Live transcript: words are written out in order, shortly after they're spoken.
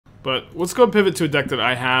But let's go and pivot to a deck that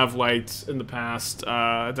I have liked in the past.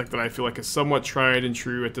 A deck that I feel like is somewhat tried and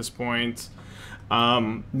true at this point.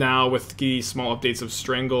 Now with the small updates of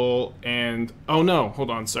Strangle and... Oh no,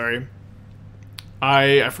 hold on, sorry.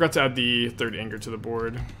 I forgot to add the third Anger to the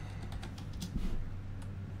board.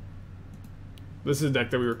 This is a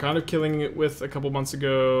deck that we were kind of killing it with a couple months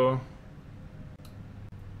ago.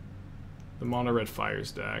 The Mono Red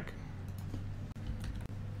Fires deck.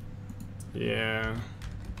 Yeah.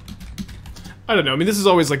 I don't know. I mean, this is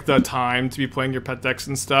always like the time to be playing your pet decks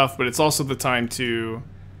and stuff, but it's also the time to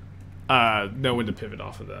know when to pivot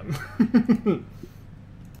off of them.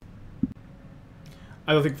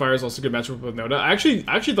 I don't think Fire is also a good matchup with Noda. I actually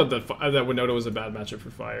thought that Winota was a bad matchup for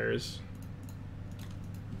Fires.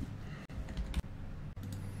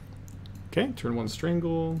 Okay, turn 1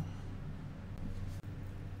 Strangle.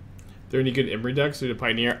 Are there any good Imri decks due to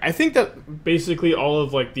Pioneer? I think that basically all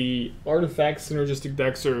of like the artifact synergistic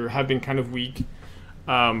decks have been kind of weak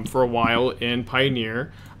for a while in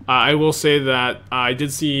Pioneer. I will say that I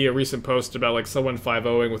did see a recent post about like someone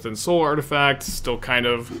 5-0ing within Soul Artifact. Still kind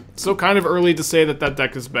of early to say that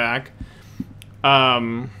deck is back.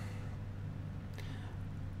 Yeah,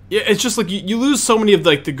 it's just like you lose so many of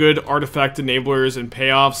like the good artifact enablers and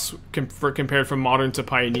payoffs compared from Modern to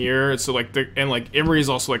Pioneer. So like Imri is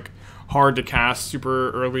also like hard to cast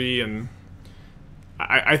super early, and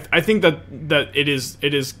I think that it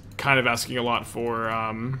is kind of asking a lot for.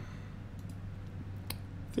 I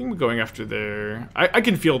think we're going after there. I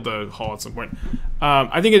can field the Hall at some point.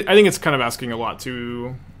 I think it's kind of asking a lot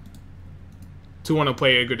to want to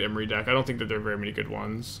play a good Imri deck. I don't think that there are very many good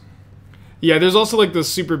ones. Yeah, there's also like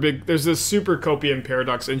this there's this super Copium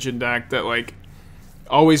Paradox Engine deck that like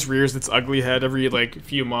always rears its ugly head every like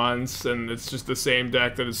few months, and it's just the same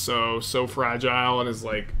deck that is so fragile and is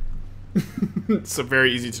like so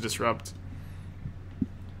very easy to disrupt.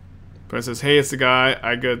 But it says, hey, it's the guy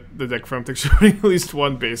I got the deck from. Thanks for showing at least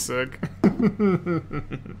one basic.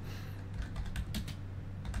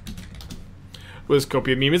 What is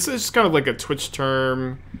Copium meme? It's just kind of like a Twitch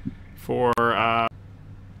term for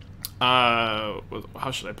how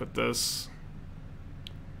should I put this?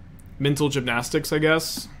 Mental gymnastics, I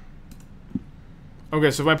guess. Okay,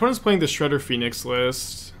 so if my opponent's playing the Shredder Phoenix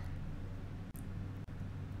list,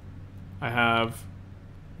 I have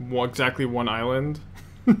exactly one island.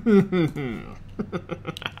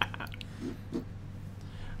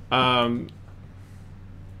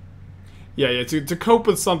 Yeah. To cope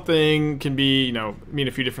with something can be, mean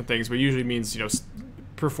a few different things, but usually means,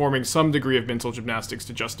 performing some degree of mental gymnastics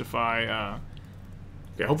to justify.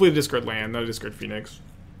 Okay, hopefully the discard land, not a discard Phoenix.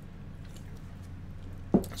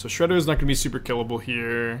 So Shredder is not going to be super killable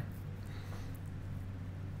here.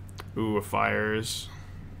 Ooh, a Fires.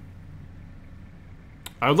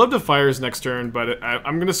 I would love to Fires next turn, but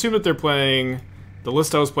I'm going to assume that they're playing the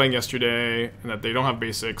list I was playing yesterday, and that they don't have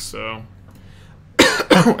basics, so...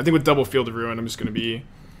 I think with double Field of Ruin, I'm just going to be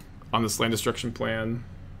on this land destruction plan.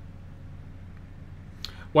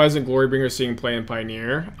 Why isn't Glorybringer seeing play in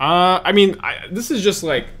Pioneer? I mean, this is just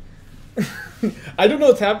like... I don't know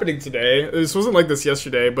what's happening today. This wasn't like this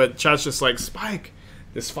yesterday, but chat's just like, Spike,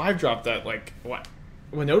 this 5-drop that, like, what?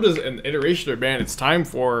 Winota's an iteration of, man, it's time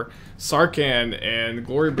for Sarkhan and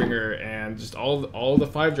Glorybringer and just all the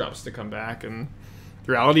 5-drops to come back. And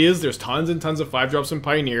the reality is there's tons and tons of 5-drops in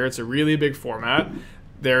Pioneer. It's a really big format.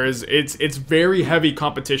 It's very heavy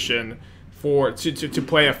competition to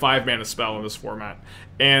play a 5-mana spell in this format.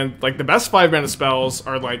 And like the best 5-mana spells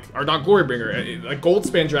are not Glorybringer. Like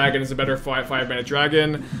Goldspan Dragon is a better 5-mana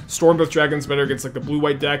dragon. Stormbreath Dragon's better against like the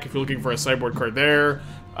blue-white deck if you're looking for a sideboard card there.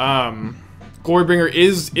 Glorybringer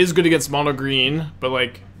is good against mono green, but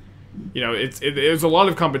like, there's a lot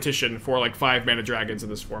of competition for like 5-mana dragons in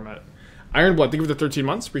this format. Ironblood, thank you for the 13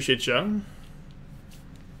 months. Appreciate you.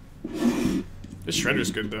 This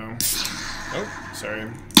Shredder's good though. Oh,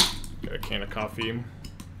 sorry. Got a can of coffee.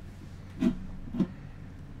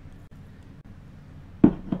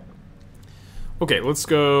 Okay, let's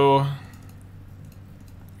go.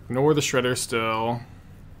 Ignore the Shredder still.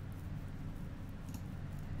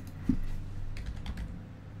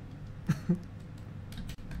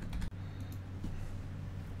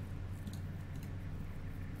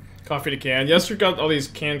 Coffee to can. Yes, we got all these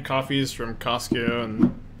canned coffees from Costco,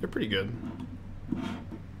 and they're pretty good.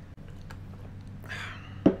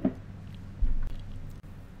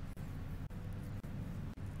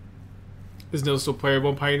 Is Nil still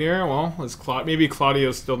playable in Pioneer? Well, maybe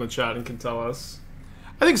Claudio's still in the chat and can tell us.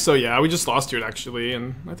 I think so, yeah. We just lost to it, actually,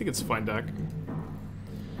 and I think it's a fine deck.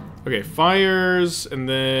 Okay, Fires, and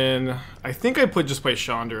then I think I just play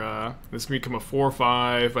Chandra. This can become a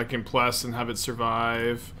 4/5. I can plus and have it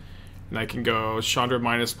survive. And I can go Chandra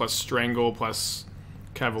minus plus Strangle plus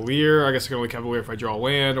Cavalier. I guess I can only Cavalier if I draw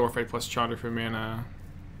land or if I plus Chandra for mana.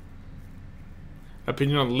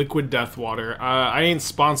 Opinion on Liquid Deathwater. I ain't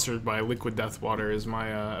sponsored by Liquid Deathwater is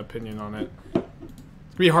my opinion on it.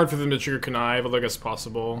 It'd be hard for them to trigger Connive, although I guess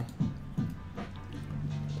possible.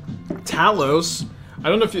 Talos. I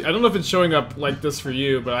don't know if it's showing up like this for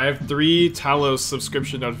you, but I have 3 Talos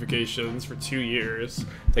subscription notifications for 2 years.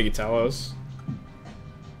 Thank you, Talos.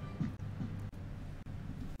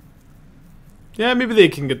 Yeah, maybe they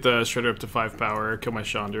can get the Shredder up to 5 power, kill my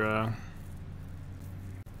Chandra.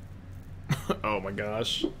 Oh my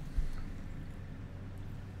gosh.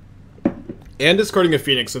 And discarding a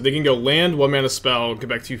Phoenix, so they can go land, 1 mana spell, get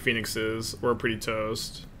back 2 Phoenixes. We're pretty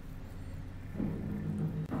toast.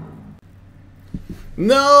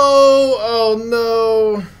 No! Oh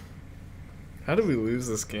no! How did we lose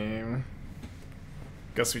this game?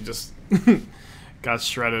 Guess we just got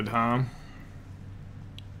shredded, huh?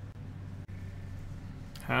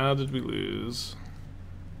 How did we lose?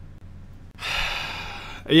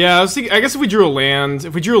 Yeah, I was thinking, I guess if we drew a land,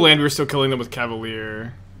 we were still killing them with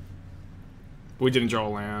Cavalier. But we didn't draw a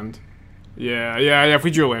land. Yeah, if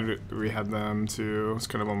we drew a land, we had them too. It's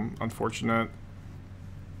kind of unfortunate.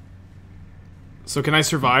 So can I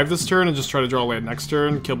survive this turn and just try to draw a land next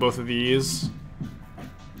turn? Kill both of these?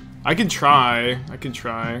 I can try.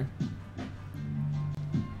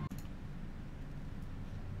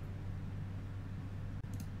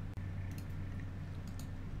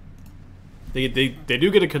 They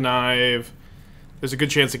do get a Connive. There's a good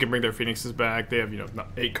chance they can bring their Phoenixes back. They have,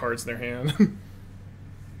 8 cards in their hand.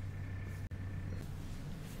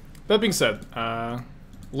 That being said,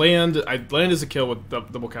 land is a kill with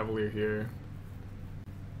double Cavalier here.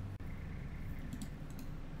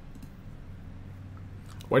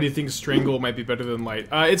 Why do you think Strangle might be better than Light?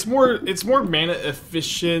 It's more mana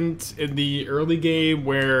efficient in the early game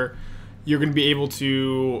where you're going to be able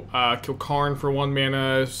to kill Karn for 1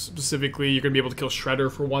 mana. Specifically, you're going to be able to kill Shredder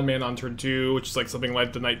for 1 mana on turn 2, which is like something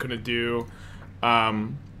Light the Knight couldn't do. I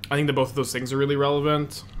think that both of those things are really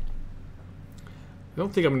relevant. I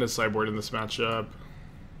don't think I'm going to sideboard in this matchup.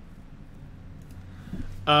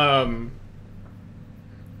 And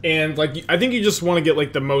like, I think you just want to get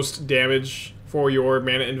like the most damage for your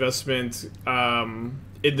mana investment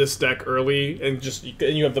in this deck early, and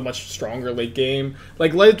you have the much stronger late game.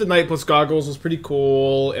 Like Light the Night plus Goggles was pretty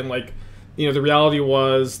cool, and like, the reality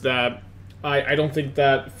was that I don't think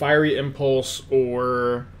that Fiery Impulse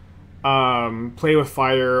or Play with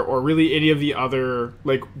Fire or really any of the other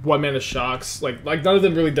like 1 mana shocks, like none of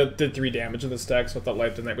them really did 3 damage in this deck, so I thought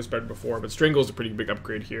Light the Night was better before, but Strangle is a pretty big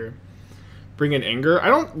upgrade here. Bring in Anger. I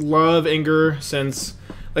don't love Anger since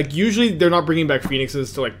like usually they're not bringing back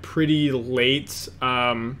Phoenixes till like pretty late,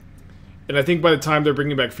 and I think by the time they're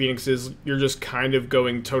bringing back Phoenixes, you're just kind of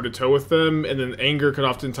going toe-to-toe with them, and then Anger could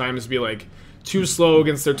oftentimes be like too slow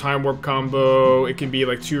against their Time Warp combo. It can be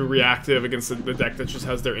like too reactive against the deck that just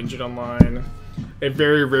has their engine online. It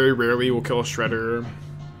very, very rarely will kill a Shredder.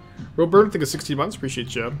 Roburn, think of 16 months,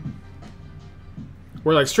 appreciate you.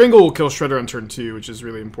 Where like Strangle will kill Shredder on turn 2, which is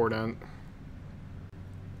really important.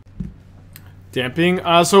 Damping.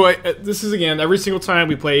 This is, again, every single time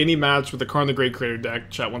we play any match with the Karn the Great Creator deck,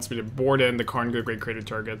 chat wants me to board in the Karn the Great Creator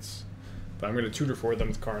targets. But I'm going to tutor for them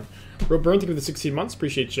with Karn. Roburn, thank you for the 16 months.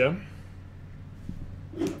 Appreciate you.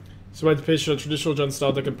 So I had to pitch a traditional Jund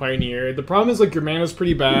style deck and Pioneer. The problem is, like, your mana's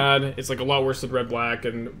pretty bad. It's, like, a lot worse than Red-Black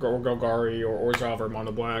and Golgari or Orzhov or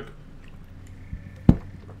Mono-Black.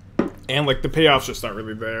 And, like, the payoff's just not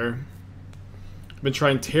really there. I've been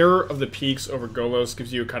trying Terror of the Peaks over Golos,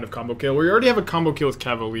 gives you a kind of combo kill. We already have a combo kill with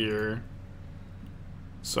Cavalier,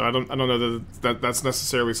 so I don't know that's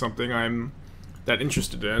necessarily something I'm that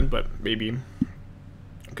interested in, but maybe.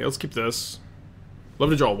 Okay, let's keep this.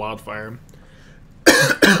 Love to draw a Wildfire.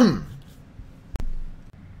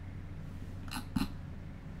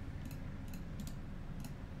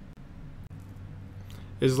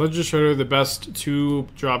 Is Legend of Shredder the best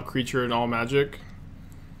 2-drop creature in all Magic?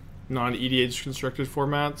 Non-EDH constructed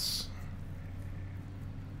formats.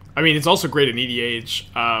 I mean, it's also great in EDH.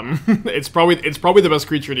 It's probably the best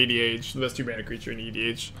creature in EDH, the best 2-mana creature in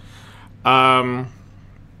EDH. I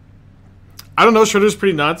don't know. Shredder's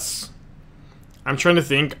pretty nuts. I'm trying to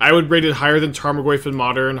think. I would rate it higher than Tarmogoyf in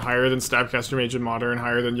Modern, higher than Stabcaster Mage in Modern,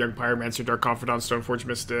 higher than Young Pyromancer, Dark Confidant, Stoneforge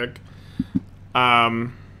Mystic. Yeah,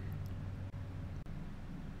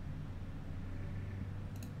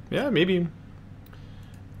 maybe.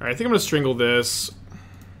 Alright, I think I'm going to Strangle this.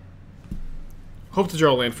 Hope to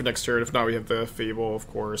draw a land for next turn. If not, we have the Fable, of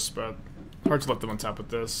course, but hard to let them on top with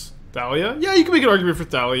this. Thalia? Yeah, you can make an argument for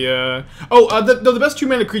Thalia. Oh, the best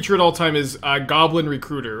 2-mana creature at all time is Goblin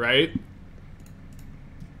Recruiter, right?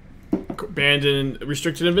 Banned in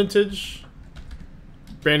Restricted in Vintage?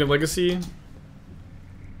 Banned in Legacy?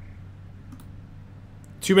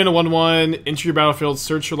 2-mana 1/1, enter your battlefield,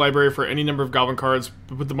 search your library for any number of Goblin cards,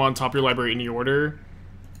 put them on top of your library in any order.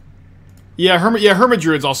 Yeah, Hermit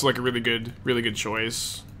Druid's also like a really good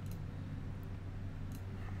choice.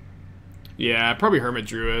 Yeah, probably Hermit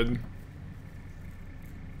Druid.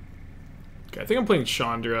 Okay, I think I'm playing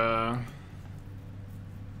Chandra.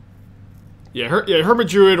 Yeah, Hermit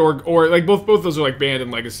Druid or like both those are like banned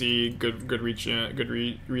in Legacy. Good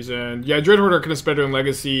reason. Yeah, Dreadhorde Arcanist better in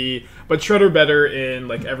Legacy, but Shredder better in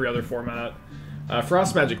like every other format.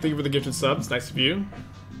 Frost Magic, thank you for the gifted subs. Nice of you.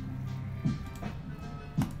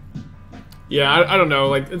 Yeah, I don't know.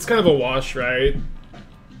 Like it's kind of a wash, right?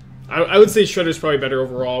 I would say Shredder's probably better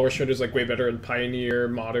overall, where Shredder's like way better in Pioneer,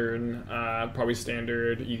 Modern, probably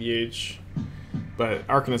Standard, EDH. But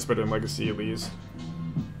Arcanist's better in Legacy at least.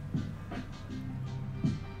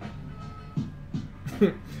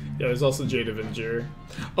 Yeah, there's also Jade Avenger.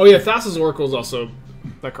 Oh yeah, Thassa's Oracle is also...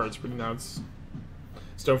 That card's pretty nuts.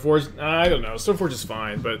 Stoneforge? I don't know. Stoneforge is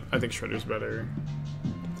fine, but I think Shredder's better.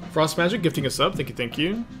 Frost Magic gifting us up. Thank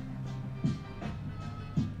you.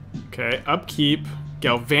 Okay, Upkeep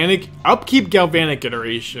Galvanic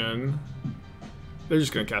Iteration. They're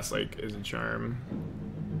just gonna cast like Isn't Charm.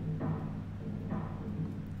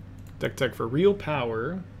 Deck tech for real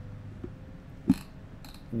power.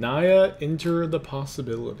 Naya, enter the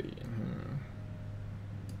possibility.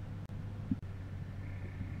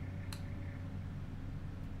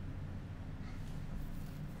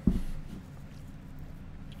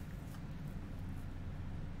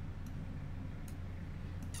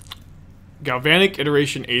 Galvanic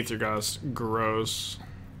Iteration Aethergust. Gross.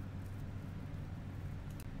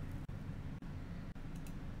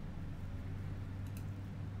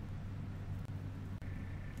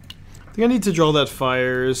 I think I need to draw that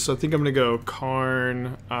Fires, so I think I'm gonna go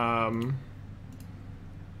Karn,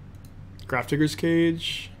 Grafdigger's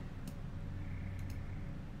Cage.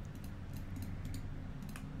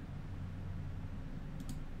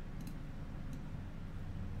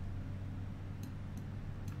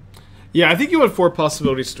 Yeah, I think you went for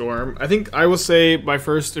Possibility Storm. I think I will say my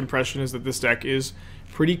first impression is that this deck is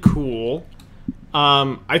pretty cool.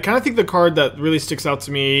 I kind of think the card that really sticks out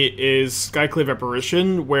to me is Skyclave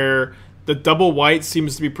Apparition, where the double white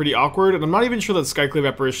seems to be pretty awkward, and I'm not even sure that Skyclave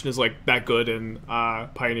Apparition is like that good in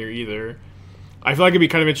Pioneer either. I feel like I'd be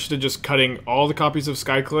kind of interested in just cutting all the copies of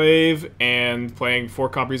Skyclave and playing 4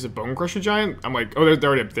 copies of Bonecrusher Giant. I'm like, oh, they're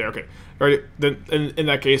already up there. Okay, already. Then in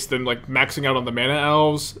that case, then like maxing out on the Mana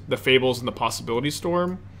Elves, the Fables, and the Possibility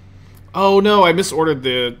Storm. Oh no, I misordered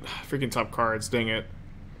the freaking top cards. Dang it.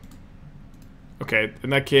 Okay, in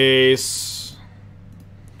that case,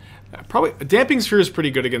 probably Damping Sphere is pretty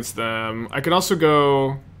good against them. I can also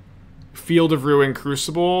go Field of Ruin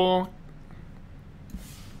Crucible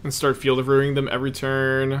and start Field of Ruining them every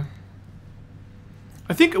turn.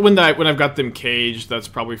 I think when I've got them caged, that's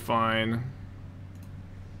probably fine.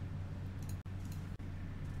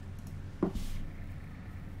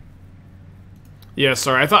 Yeah,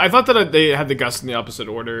 sorry. I thought that they had the Gust in the opposite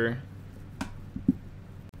order.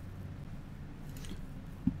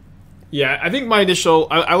 Yeah, I think my initial...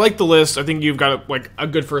 I like the list. I think you've got like a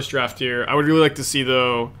good first draft here. I would really like to see,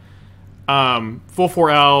 though, full 4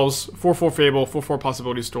 Elves, 4/4 Fable, full 4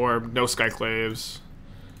 Possibility Storm, no Skyclaves.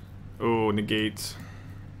 Oh, negate. It's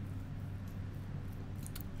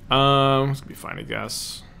gonna be fine, I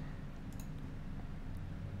guess.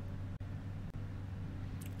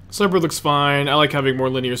 Sideboard looks fine. I like having more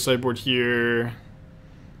linear sideboard here.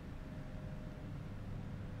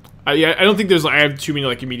 Yeah, I don't think I have too many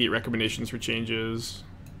like immediate recommendations for changes.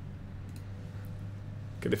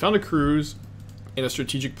 Okay, they found a cruise and a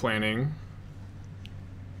strategic planning.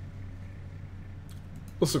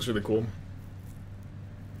 This looks really cool.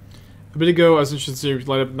 A bit ago, I was interested in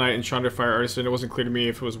Light Up Night and Chandra Fire Artisan. It wasn't clear to me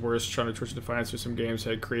if it was worse. Chandra Torch of Defiance for some games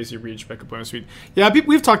had crazy reach back up on suite. Yeah,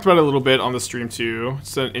 we've talked about it a little bit on the stream too.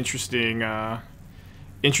 It's an interesting,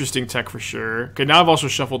 interesting tech for sure. Okay, now I've also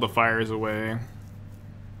shuffled the Fires away.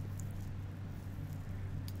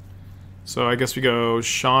 So I guess we go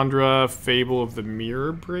Chandra, Fable of the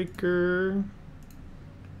Mirror Breaker.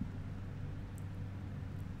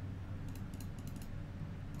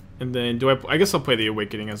 And then I guess I'll play the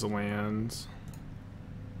Awakening as a land.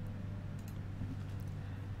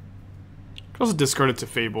 I can also discard it to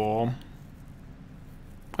Fable.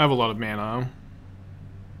 I have a lot of mana.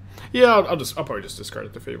 Yeah, I'll probably just discard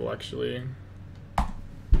it to Fable actually.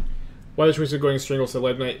 why the choice of going Strangle to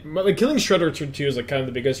Lead Knight. But, like, killing Shredder turn 2 is like kind of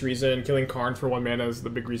the biggest reason. Killing Karn for 1 mana is the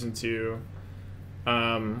big reason too.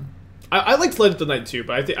 I liked Lead the Knight too,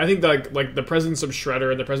 but I think that like the presence of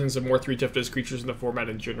Shredder and the presence of more 3-toughness creatures in the format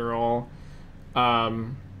in general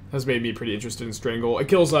has made me pretty interested in Strangle. It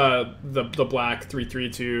kills the black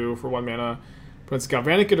 3/3/2 for 1 mana. But it's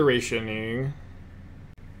Galvanic Iterationing.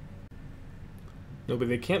 No, but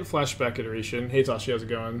they can't flashback iteration. Hey Tashi, how's it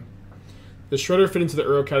going? The Shredder fit into the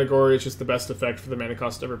Uro category. It's just the best effect for the mana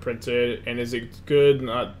cost ever printed. And is it good?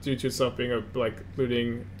 Not due to itself being a, like,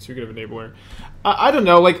 looting too good of an enabler. I don't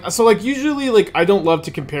know. Like, so like usually like I don't love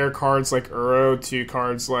to compare cards like Uro to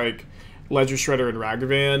cards like Ledger Shredder and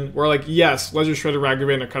Ragavan. Where like yes, Ledger Shredder and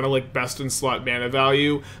Ragavan are kind of like best in slot mana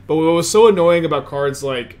value. But what was so annoying about cards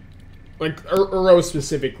like Uro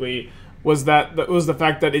specifically was the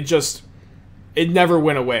fact that it never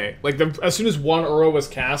went away. Like, as soon as one Uro was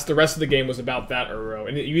cast, the rest of the game was about that Uro.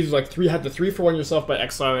 And you either, like, had to 3-for-1 yourself by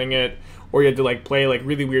exiling it, or you had to, like, play, like,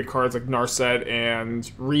 really weird cards like Narset and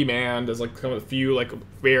Remand as, like, kind of a few, like,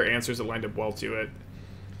 rare answers that lined up well to it.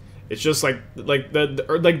 It's just, like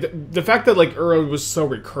the fact that, like, Uro was so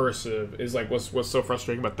recursive is, like, was so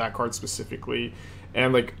frustrating about that card specifically.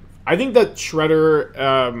 And, like, I think that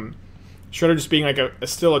Shredder just being like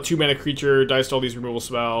still a 2-mana creature, dies to all these removal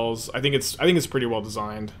spells. I think it's pretty well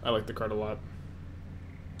designed. I like the card a lot.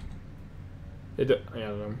 Yeah, I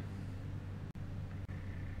don't know.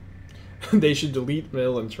 They should delete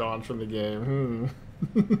Mill and Tron from the game.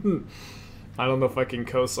 I don't know if I can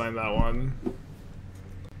co-sign that one.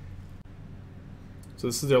 So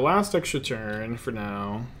this is their last extra turn for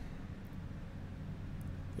now.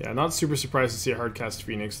 Yeah, not super surprised to see a hardcast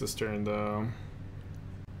Phoenix this turn though.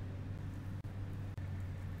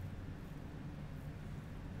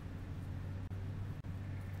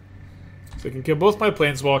 So I can kill both my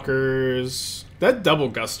Planeswalkers. That double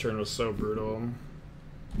Gust turn was so brutal.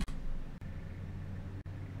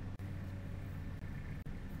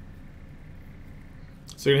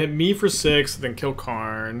 So you're gonna hit me for 6, then kill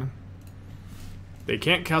Karn. They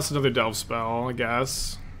can't cast another Delve spell, I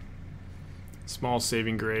guess. Small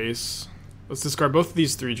Saving Grace. Let's discard both of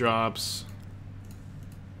these 3-drops.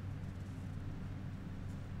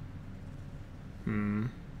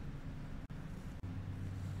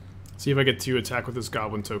 See if I get to attack with this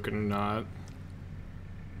Goblin token or not.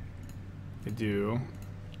 I do.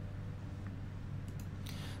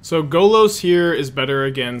 So Golos here is better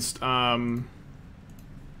against Aether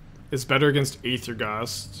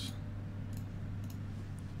Gust.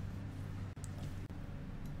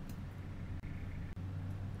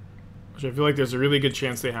 Which I feel like there's a really good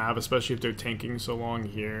chance they have, especially if they're tanking so long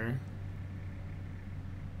here.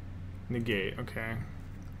 Negate, okay.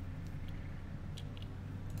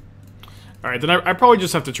 Alright, then I probably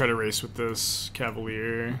just have to try to race with this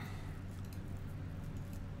Cavalier.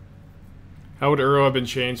 How would Uro have been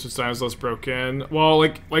changed since Time is Less broken? Well,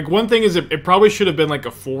 like one thing is it probably should have been like a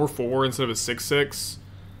 4/4 instead of a 6/6.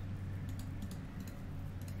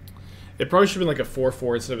 It probably should have been like a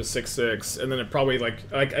 4/4 instead of a 6/6, and then it probably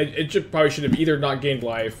probably should have either not gained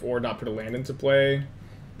life or not put a land into play.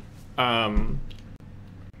 Okay,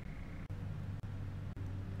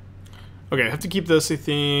 I have to keep this, I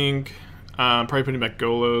think. Probably putting back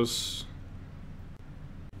Golos.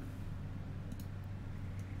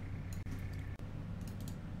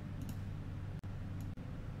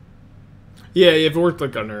 Yeah, if it worked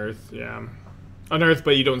like Unearth, yeah. Unearth,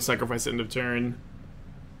 but you don't sacrifice end of turn.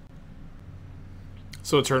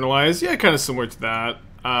 So Eternalize, yeah, kind of similar to that.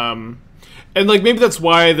 And like maybe that's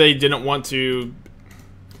why they didn't want to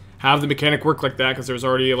have the mechanic work like that, because there's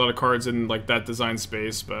already a lot of cards in like that design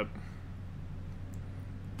space, but...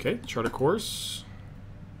 Okay, chart a course.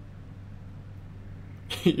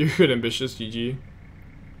 You're good, ambitious, GG.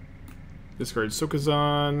 Discard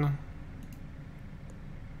Sokenzan. I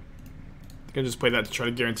think I just play that to try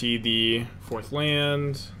to guarantee the 4th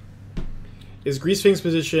land. Is Greasefang's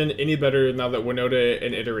position any better now that Winota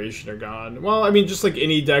and Iteration are gone? Well, I mean, just like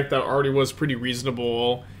any deck that already was pretty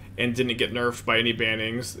reasonable and didn't get nerfed by any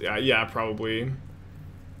bannings. Yeah, probably.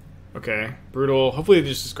 Okay, brutal. Hopefully they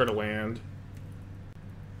just discard a land.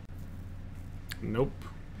 Nope.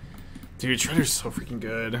 Dude, Shredder's so freaking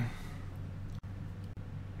good.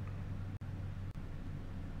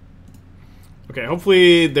 Okay,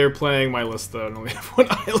 hopefully they're playing my list though and only have 1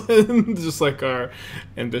 island, just like our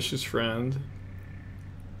ambitious friend.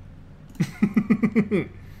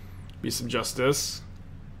 Be some justice.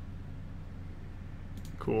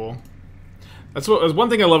 Cool. That's one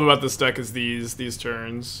thing I love about this deck is these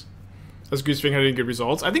turns. Has Goosefang had any good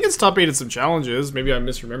results? I think it's top 8 in some challenges. Maybe I'm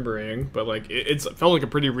misremembering, but like it felt like a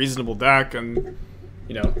pretty reasonable deck, and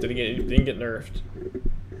you know, didn't get nerfed.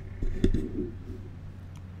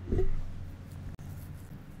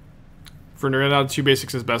 For nerd out, 2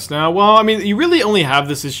 basics is best now. Well, I mean, you really only have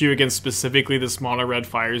this issue against specifically this mono red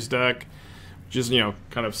Fires deck, which is, you know,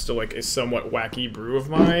 kind of still like a somewhat wacky brew of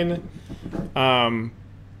mine.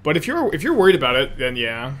 But if you're worried about it, then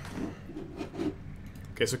yeah.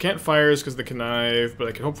 Okay, so can't Fires because of the Connive, but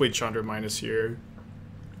I can hopefully Chandra minus here.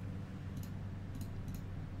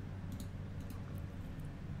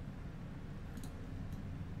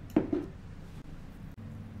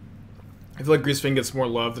 I feel like Greasefang gets more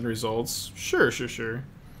love than results. Sure.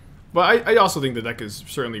 But I also think the deck is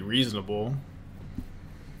certainly reasonable.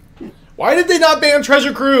 Why did they not ban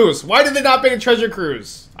Treasure Cruise? Why did they not ban Treasure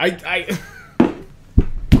Cruise?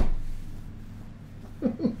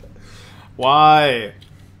 Why?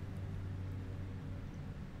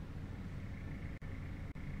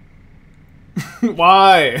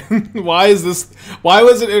 Why? Why is this? Why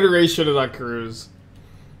was it iteration of that Cruise?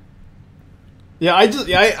 Yeah, I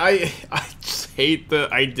just hate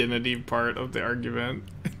the identity part of the argument.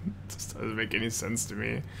 It just doesn't make any sense to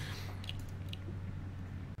me.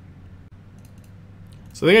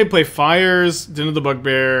 So I think I play Fires, Din of the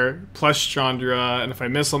Bugbear, plus Chandra, and if I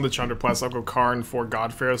miss on the Chandra plus, I'll go Karn for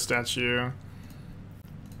God-Pharaoh statue.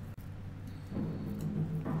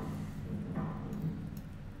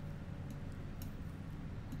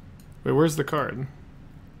 Wait, where's the card?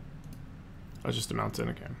 Oh, it's just a mountain,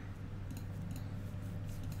 okay.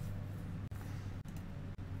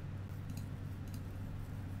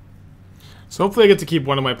 So hopefully I get to keep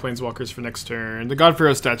one of my Planeswalkers for next turn. The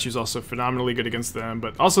God-Pharaoh statue is also phenomenally good against them,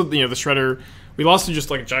 but also, you know, the Shredder, we lost to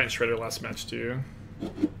just like a giant Shredder last match too.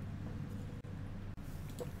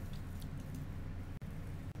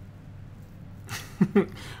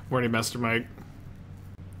 Morning, Master Mike.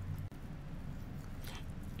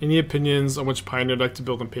 Any opinions on which Pioneer deck to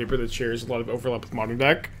build on paper that shares a lot of overlap with Modern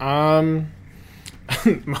deck?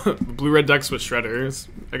 Blue-red decks with Shredders,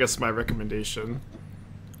 I guess my recommendation.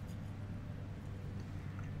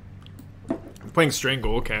 Playing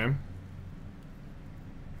Strangle, okay.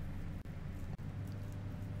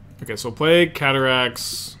 Okay, so play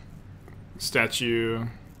Cataracts, statue.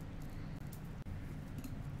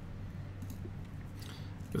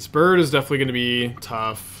 This bird is definitely going to be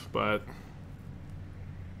tough, but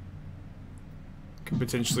can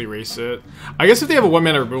potentially race it. I guess if they have a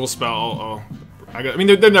 1-mana removal spell, I mean,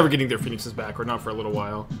 they're never getting their Phoenixes back, or not for a little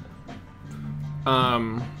while.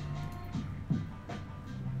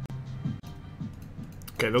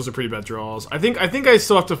 Okay, those are pretty bad draws. I think I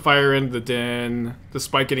still have to fire in the Den,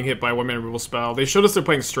 despite getting hit by a 1-mana removal spell. They showed us they're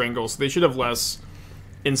playing Strangle, so they should have less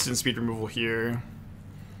instant speed removal here.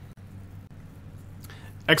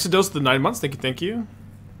 Exodus, the 9 months, thank you.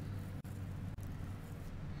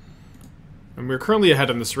 And we're currently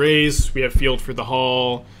ahead in this race. We have Field for the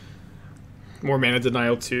Hall. More mana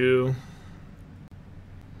denial too.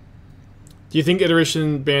 Do you think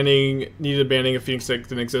iteration needed banning a Phoenix deck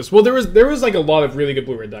didn't exist? Well, there was like a lot of really good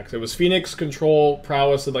blue-red decks. It was Phoenix, Control,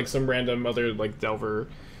 Prowess, and like some random other like Delver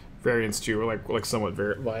variants too, were like somewhat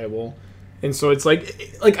viable. And so it's like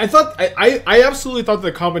I thought I absolutely thought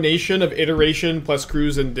the combination of iteration plus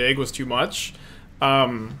Cruise and Dig was too much.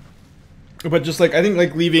 But just like I think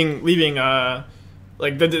like leaving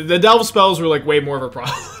like the Delve spells were like way more of a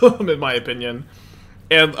problem in my opinion.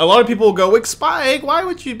 And a lot of people will go, like, Spike, why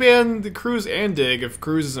would you ban the Cruise and Dig if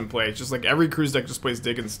Cruise is in play? It's just like every Cruise deck just plays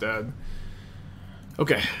Dig instead.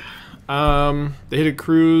 Okay. They hit a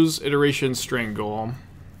Cruise, iteration, Strangle.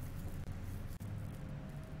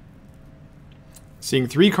 Seeing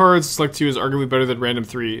 3 cards, select 2 is arguably better than random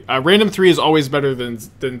 3. Random 3 is always better than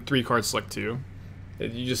 3 cards, select 2.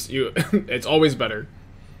 It's always better.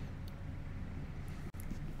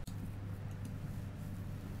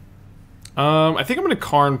 I think I'm going to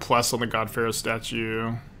Karn plus on the God-Pharaoh statue.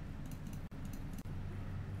 I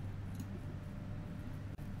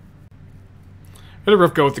had a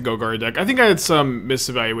rough go with the Go-Guard deck. I think I had some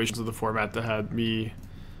misevaluations of the format that had me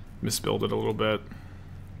misbuild it a little bit.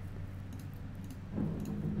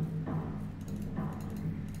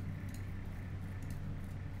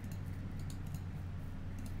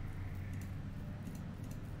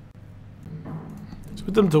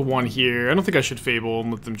 Put them to 1 here. I don't think I should Fable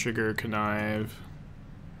and let them trigger Connive.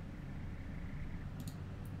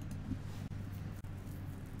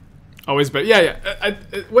 Always better. Yeah. I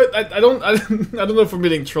don't know if I'm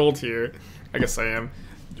getting trolled here. I guess I am.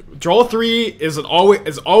 Draw 3 is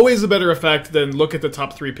always a better effect than look at the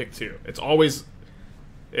top 3, pick 2. It's always.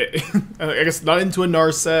 I guess not into a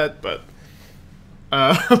Nar set, but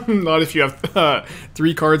not if you have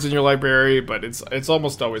 3 cards in your library. But it's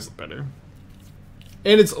almost always better.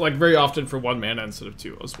 And it's like very often for 1 mana instead of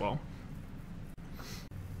 2 as well.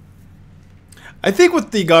 I think with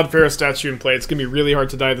the God-Pharaoh statue in play, it's gonna be really hard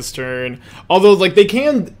to die this turn. Although, like, they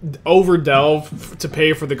can over-delve to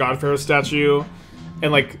pay for the God-Pharaoh statue,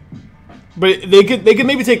 and like, but they could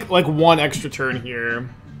maybe take like 1 extra turn here.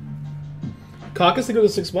 Caucus to go to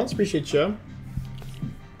 6 months. Appreciate you.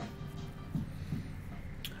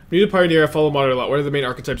 New to Pioneer, I follow Modern a lot. What are the main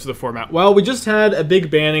archetypes of the format? Well, we just had a big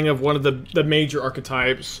banning of one of the major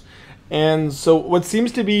archetypes. And so what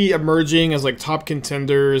seems to be emerging as like top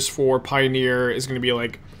contenders for Pioneer is going to be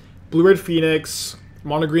like Blue-Red Phoenix,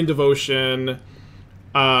 Mono-Green Devotion,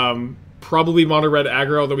 probably Mono-Red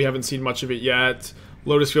Aggro, although we haven't seen much of it yet.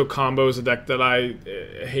 Lotus Field Combo is a deck that I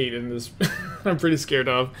hate in this. I'm pretty scared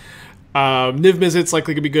of. Niv Mizzet's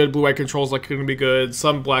likely going to be good. Blue-White Control's likely going to be good.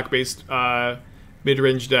 Some black-based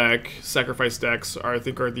mid-range deck, sacrifice decks I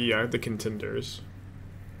think are the contenders.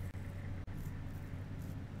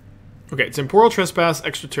 Okay, Temporal Trespass,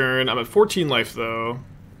 extra turn. I'm at 14 life, though.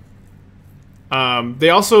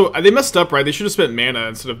 They messed up, right? They should have spent mana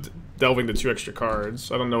instead of delving the 2 extra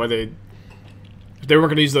cards. I don't know why they... If they weren't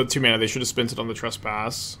going to use the 2 mana, they should have spent it on the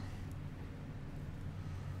Trespass.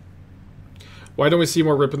 Why don't we see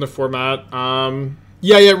more Rip in the format?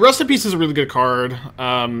 Yeah, Rust in Peace is a really good card.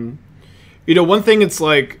 You know, one thing, it's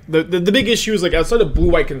like... The big issue is, like, outside of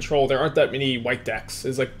Blue-White Control, there aren't that many white decks.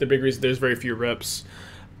 Is like, the big reason there's very few Rips.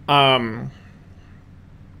 That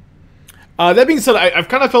being said, I've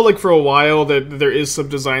kind of felt like for a while that there is some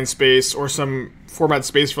design space or some format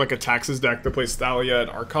space for like a Taxes deck that plays Thalia and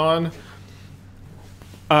Archon.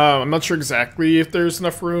 I'm not sure exactly if there's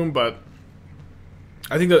enough room, but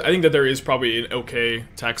I think that there is probably an okay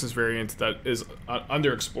Taxes variant that is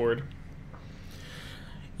underexplored.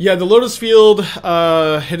 Yeah, the Lotus Field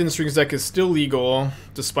Hidden Strings deck is still legal,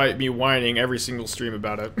 despite me whining every single stream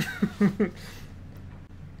about it.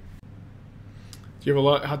 Do you have a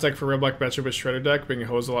lot hot deck for red black matchup with Shredder deck being a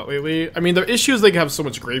hose a lot lately? I mean, the issue is they have so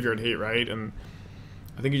much graveyard hate, right? And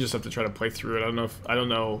I think you just have to try to play through it. I don't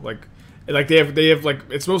know, like they have like,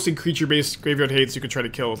 it's mostly creature based graveyard hates you could try to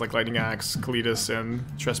kill with like Lightning Axe, Kalitas, and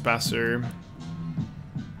Trespasser.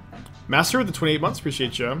 Master with the 28 months,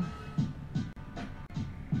 appreciate you.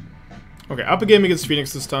 Okay, up a game against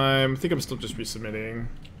Phoenix this time. I think I'm still just resubmitting.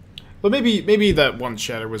 But maybe that one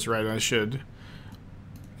chatter was right, and I should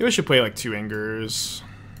play like 2 Angers.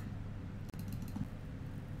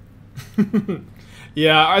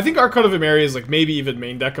 Yeah, I think Archon of Emeria is like maybe even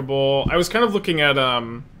main deckable. I was kind of looking at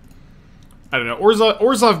I don't know,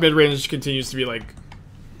 Orzhov midrange continues to be like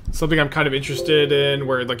something I'm kind of interested in,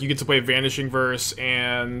 where like you get to play Vanishing Verse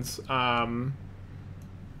and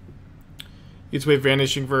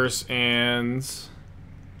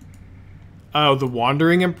the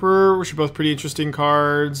Wandering Emperor, which are both pretty interesting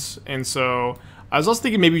cards. And so I was also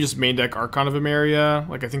thinking maybe just main deck Archon of Emeria.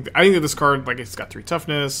 Like I think that this card, like, it's got 3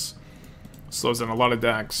 toughness, slows down a lot of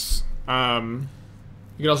decks. You can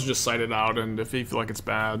also just side it out, and if you feel like it's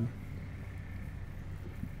bad.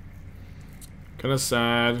 Kind of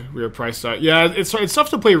sad. We are priced out. Yeah, it's tough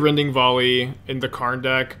to play Rending Volley in the Karn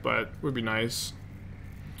deck, but it would be nice.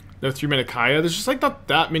 No 3-mana Kaya. There's just like not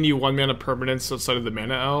that many 1-mana permanents outside of the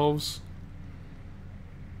Mana Elves.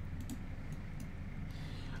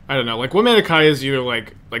 I don't know, like 1-mana Kaya is either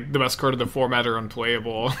like the best card of the format or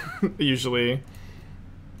unplayable, usually.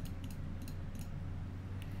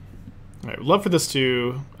 Alright, would love for this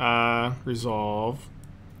to resolve.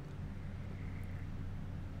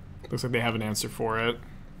 Looks like they have an answer for it,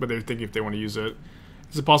 but they're thinking if they want to use it.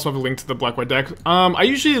 Is it possible to have a link to the black-white deck? I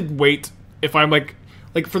usually wait if I'm like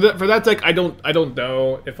for that deck. I don't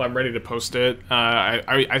know if I'm ready to post it.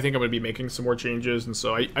 I think I'm gonna be making some more changes, and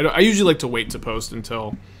so I usually like to wait to post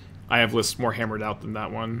until I have lists more hammered out than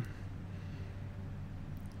that one.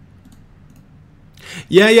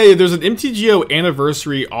 Yeah. There's an MTGO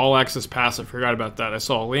Anniversary All Access Pass. I forgot about that. I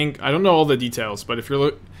saw a link. I don't know all the details, but if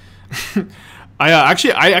you're I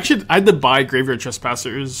had to buy Graveyard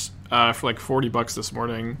Trespassers for like $40 this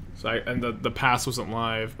morning. So and the pass wasn't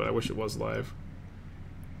live, but I wish it was live.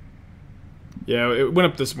 Yeah, it went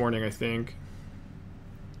up this morning, I think.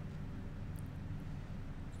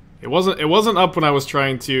 It wasn't up when I was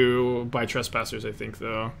trying to buy Trespassers, I think,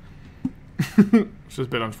 though. Which is a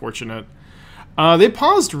bit unfortunate. They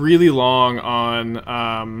paused really long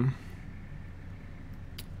on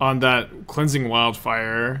that Cleansing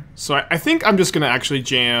Wildfire. So I think I'm just gonna actually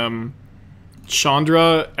jam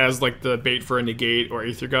Chandra as like the bait for a negate or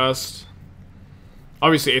Aether Gust.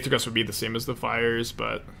 Obviously Aether Gust would be the same as the fires,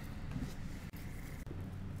 but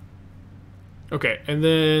okay, and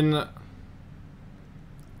then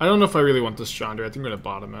I don't know if I really want this Chandra. I think I'm gonna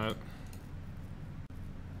bottom it.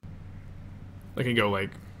 I can go like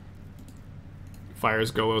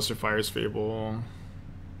Fires Golos or Fires Fable.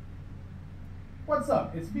 What's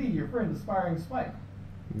up? It's me, your friend Aspiring Spike.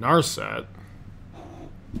 Narset.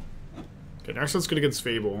 Okay, Narset's good against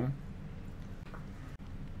Fable.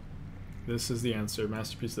 This is the answer.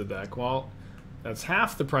 Masterpiece of the deck. Well, that's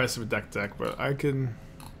half the price of a deck, but I can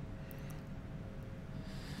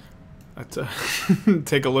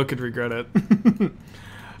take a look and regret it.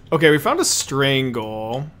 Okay, we found a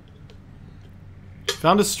Strangle.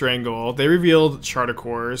 Found a Strangle. They revealed Charter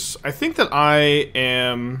Course. I think that I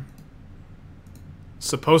am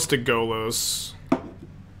supposed to Golos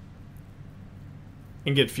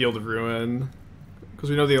and get Field of Ruin, because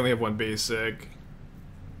we know they only have one basic.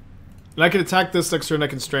 And I can attack this next turn, I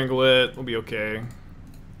can Strangle it, we'll be okay.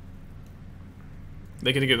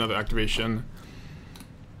 They can get another activation.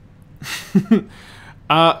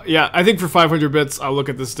 Yeah, I think for 500 bits, I'll look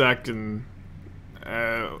at this deck and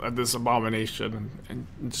at this abomination and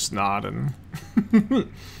just nod, and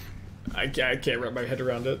I can't wrap my head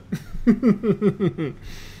around it.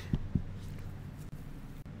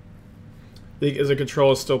 Is a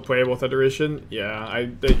control still playable with Adoration? Yeah,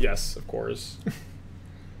 yes, of course.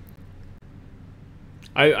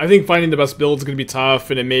 I think finding the best build is going to be tough,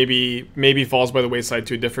 and it maybe falls by the wayside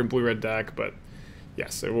to a different blue-red deck, but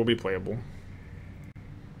yes, it will be playable.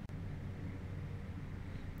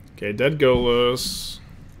 Okay, dead Golos.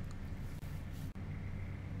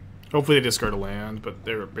 Hopefully they discard a land, but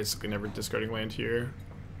they're basically never discarding land here.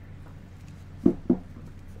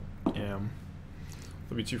 Yeah.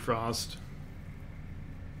 It'll be 2 Frost.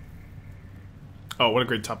 Oh, what a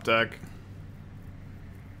great top deck.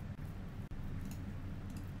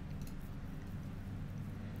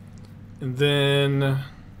 And then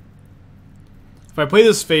if I play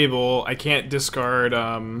this Fable, I can't discard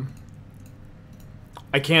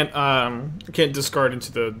I can't discard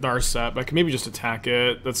into the Narset, but I can maybe just attack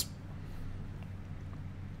it. It's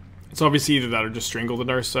obviously either that or just Strangle the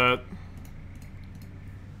Narset.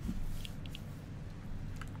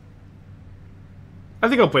 I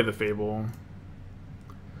think I'll play the Fable.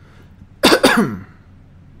 Okay,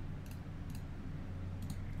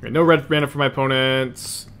 no red mana for my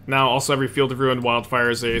opponents. Now also every Field of Ruin Wildfire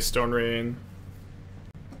is a Stone Rain.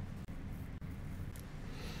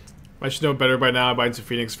 I should know better by now. I buy into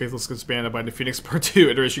Phoenix, Faithless can expand. I buy into Phoenix Part 2,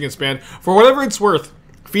 Iteration can expand. For whatever it's worth,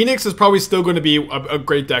 Phoenix is probably still going to be a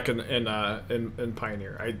great deck in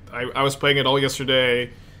Pioneer. I was playing it all yesterday.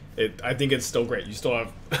 I think it's still great. You still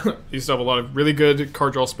have a lot of really good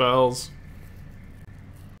card draw spells.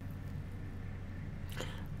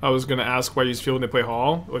 I was gonna ask why you feel when they play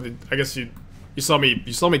Hall. I guess you saw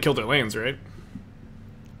me kill their lands, right?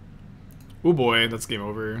 Oh boy, that's game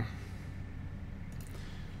over.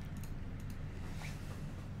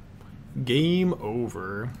 Game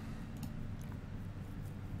over.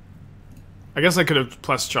 I guess I could have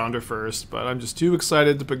plus Chandra first, but I'm just too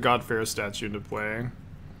excited to put God-Pharaoh statue into play.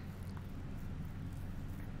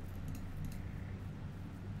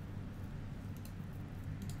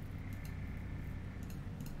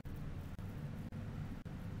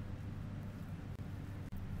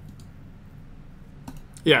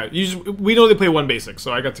 Yeah, we know they play one basic,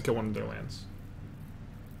 so I got to kill one of their lands.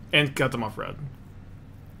 And cut them off red.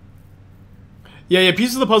 Yeah,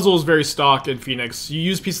 Piece of the Puzzle is very stock in Phoenix. You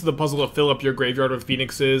use Piece of the Puzzle to fill up your graveyard with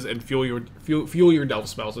Phoenixes and fuel your Delve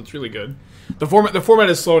spells. It's really good. The format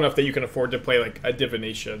is slow enough that you can afford to play like a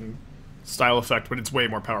Divination style effect, but it's way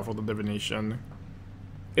more powerful than Divination.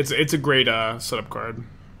 It's a great setup card.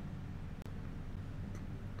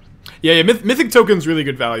 Yeah, Mythic Token's really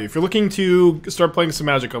good value. If you're looking to start playing some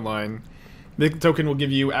Magic Online, Mythic Token will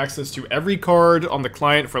give you access to every card on the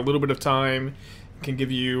client for a little bit of time. It can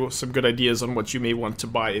give you some good ideas on what you may want to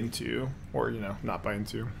buy into, or, not buy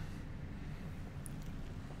into.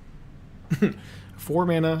 4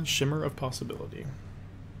 mana, Shimmer of Possibility.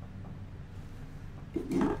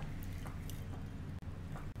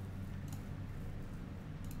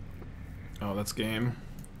 Oh, that's game.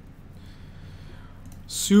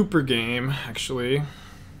 Super game, actually.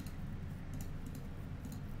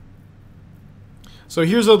 So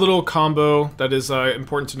here's a little combo that is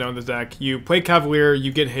important to know in the deck. You play Cavalier,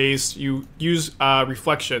 you get haste, you use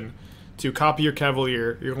Reflection to copy your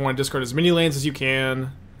Cavalier. You're going to want to discard as many lands as you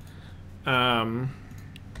can. And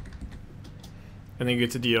then you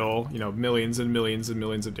get to deal, millions and millions and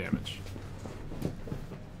millions of damage.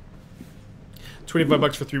 25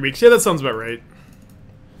 bucks for 3 weeks. Yeah, that sounds about right.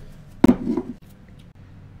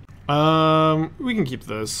 We can keep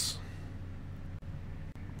this.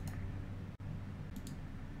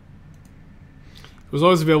 It was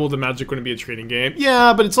always available to Magic when it'd be a trading game.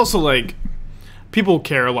 Yeah, but it's also like, people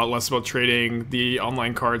care a lot less about trading the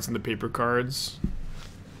online cards than the paper cards.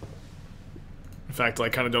 In fact, I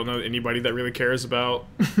kind of don't know anybody that really cares about.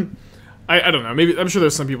 I don't know. Maybe I'm sure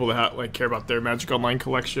there's some people that like care about their Magic Online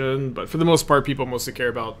collection, but for the most part, people mostly care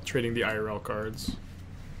about trading the IRL cards.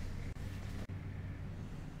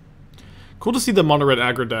 Cool to see the mono red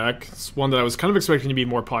aggro deck. It's one that I was kind of expecting to be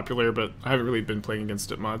more popular, but I haven't really been playing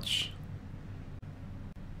against it much.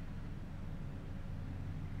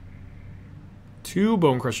 2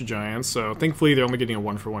 Bonecrusher Giants, so thankfully they're only getting a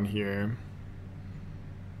 1-for-1 here.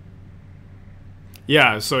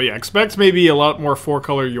 Yeah, so yeah, expect maybe a lot more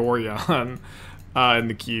 4-color Yorion in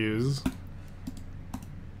the queues.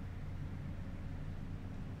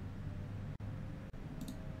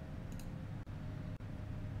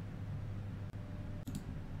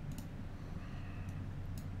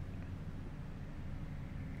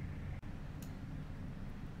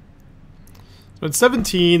 So at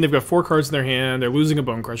 17, they've got 4 cards in their hand. They're losing a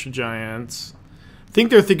Bonecrusher Giant. I think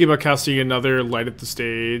they're thinking about casting another Light Up the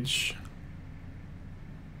Stage.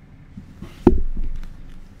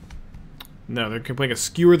 No, they're playing a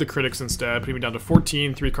Skewer the Critics instead, putting me down to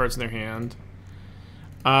 14, 3 cards in their hand.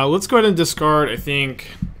 Let's go ahead and discard, I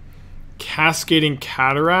think, Cascading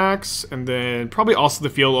Cataracts, and then probably also the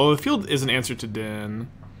Field. Oh, the Field is an answer to Din.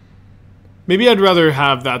 Maybe I'd rather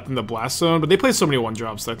have that than the Blast Zone, but they play so many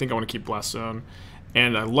 1-drops that I think I want to keep Blast Zone.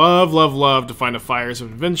 And I love, love, love to find a Fires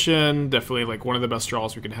of Invention. Definitely like one of the best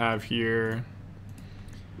draws we could have here.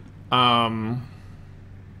 I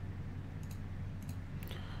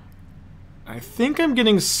think I'm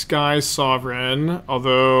getting Sky Sovereign,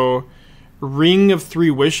 although Ring of 3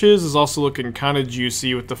 Wishes is also looking kind of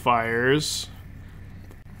juicy with the fires.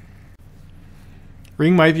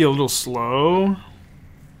 Ring might be a little slow.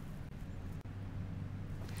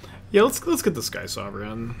 Yeah, let's get the Sky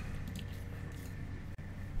Sovereign.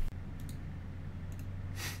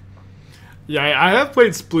 Yeah, I have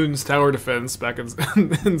played Sploon's Tower Defense back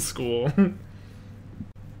in school.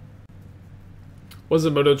 Was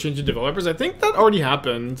it Moto changing developers? I think that already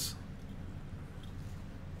happened.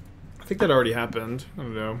 I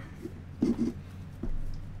don't know.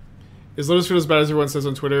 Is Lotus Field as bad as everyone says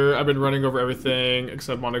on Twitter? I've been running over everything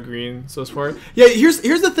except mono green so far. Yeah, here's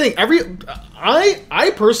the thing.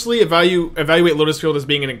 I personally evaluate Lotus Field as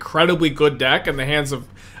being an incredibly good deck in the hands of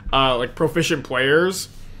like proficient players.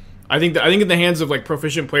 I think in the hands of like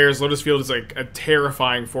proficient players, Lotus Field is like a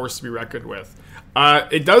terrifying force to be reckoned with.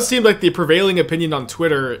 It does seem like the prevailing opinion on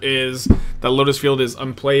Twitter is that Lotus Field is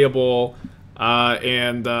unplayable,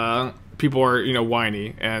 and people are, you know,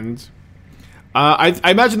 whiny. And I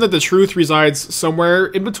imagine that the truth resides somewhere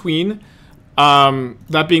in between.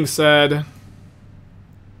 That being said,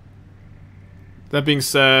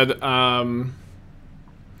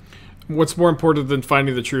 what's more important than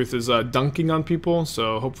finding the truth is dunking on people.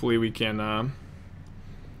 So hopefully we can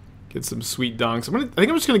get some sweet dunks. I think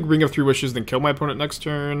I'm just gonna bring up 3 wishes, then kill my opponent next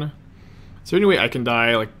turn. Is there any way I can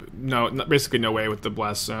die? Like, no, basically no way with the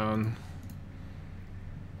Blast Zone.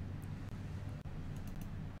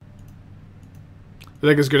 I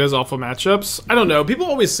think as good as awful matchups. I don't know. People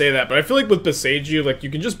always say that, but I feel like with Beseiju, like, you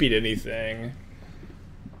can just beat anything.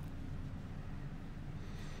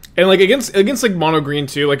 And like against like mono green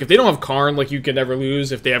too, like if they don't have Karn, like you can never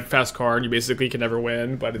lose. If they have fast Karn, you basically can never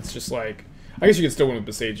win. But it's just like, I guess you can still win with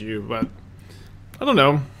Beseiju, but I don't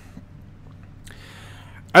know.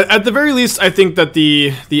 At the very least, I think that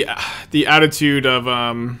the attitude of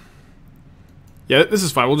yeah, this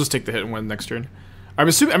is fine. We'll just take the hit and win next turn. I'm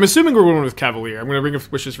assuming we're going with Cavalier. I'm gonna bring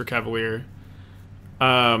up wishes for Cavalier.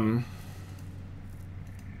 Yeah,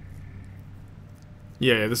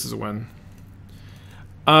 this is a win.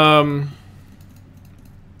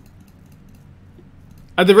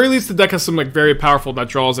 At the very least, the deck has some like very powerful nut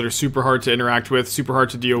draws that are super hard to interact with, super hard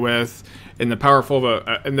to deal with, and in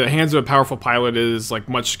the hands of a powerful pilot is like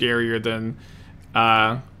much scarier than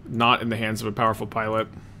not in the hands of a powerful pilot.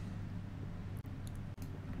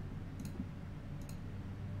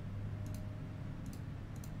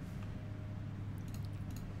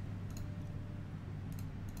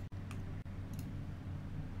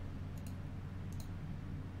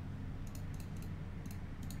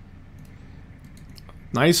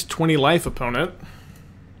 Nice 20 life opponent.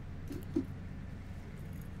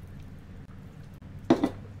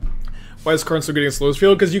 Why is Karn so good against Lotus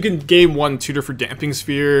Field? Because you can game 1 tutor for Damping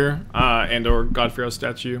Sphere and or God-Pharaoh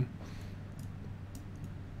statue.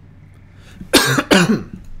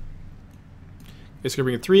 It's gonna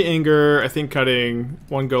bring in 3 anger. I think cutting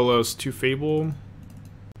 1 Golos, 2 Fable.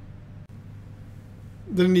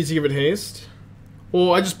 Didn't need to give it haste.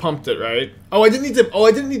 Well, I just pumped it, right? Oh, I didn't need to. Oh,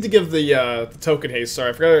 I didn't need to give the token haste.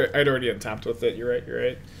 Sorry, I forgot I'd already untapped with it. You're right. You're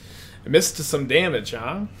right. I missed some damage,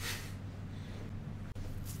 huh?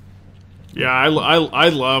 Yeah, I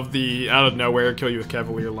love the out of nowhere kill you with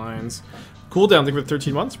Cavalier lines. Cooldown, thank you for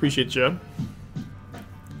 13 months. Appreciate you.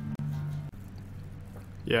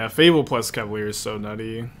 Yeah, Fable plus Cavalier is so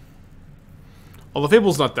nutty. Although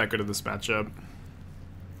Fable's not that good in this matchup.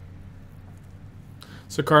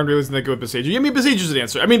 So Karn really isn't that good with Besieger. Yeah, I mean, Besieger's an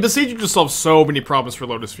answer. I mean, Besieger just solves so many problems for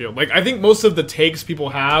Lotus Field. Like, I think most of the takes people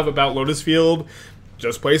have about Lotus Field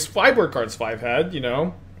just plays sideboard cards 5-head, you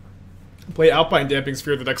know? Play Alpine Damping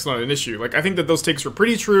Sphere, the deck's not an issue. Like, I think that those takes were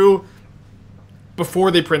pretty true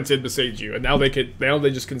before they printed Besieger, and now they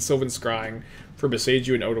just can Sylvan Scrying for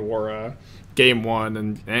Besieger and Otawara game 1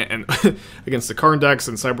 and against the Karn decks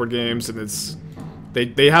and sideboard games, and it's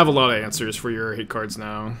they have a lot of answers for your hate cards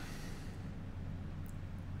now.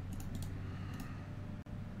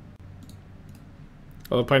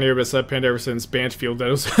 Well, Pioneer has said Panda ever since banned field that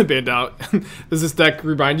was banned out. Does this deck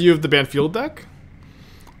remind you of the banned field deck?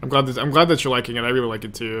 I'm glad that you're liking it. I really like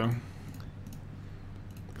it too.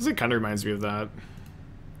 Because it kind of reminds me of that.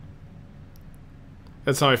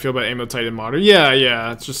 That's how I feel about Ammo Titan Modern.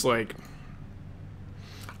 Yeah. It's just like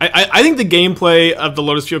I think the gameplay of the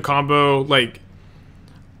Lotus Field combo, like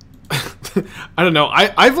I don't know.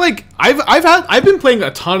 I've been playing a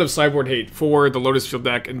ton of sideboard hate for the Lotus Field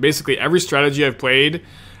deck, and basically every strategy I've played,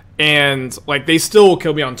 and like they still will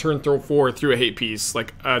kill me on turn 4 through a hate piece,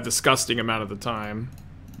 like a disgusting amount of the time.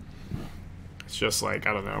 It's just like,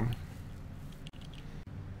 I don't know.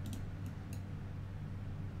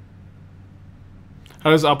 How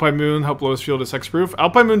does Alpine Moon help Lotus Field as hexproof?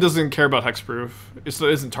 Alpine Moon doesn't care about hexproof. It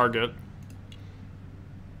isn't target.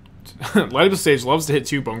 Light Up the Stage loves to hit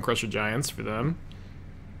 2 Bonecrusher Giants for them.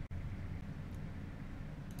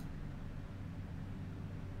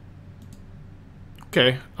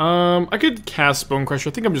 Okay, I could cast Bonecrusher.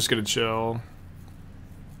 I think I'm just gonna chill.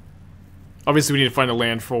 Obviously, we need to find a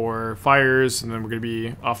land for fires, and then we're gonna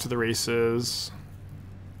be off to the races.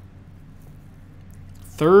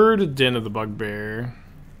 Third Den of the Bugbear.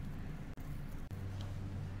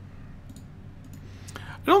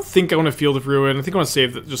 I don't think I want to Field of Ruin. I think I want to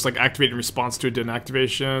save that, just like activate in response to a Den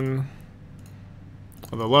activation.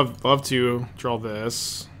 Although love to draw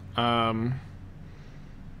this. I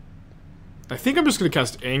think I'm just gonna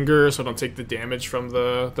cast Anger so I don't take the damage from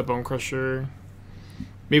the Bonecrusher.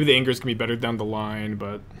 Maybe the Anger is gonna be better down the line,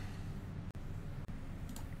 but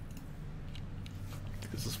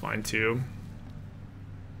this is fine too.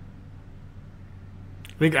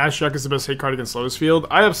 I think Ashok is the best hate card against Lotus Field.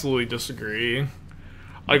 I absolutely disagree.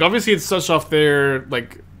 Like, obviously it's such off their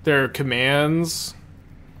commands.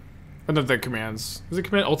 Not their commands. Is it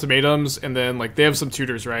command ultimatums? And then, like, they have some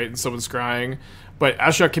tutors, right? And someone's scrying. But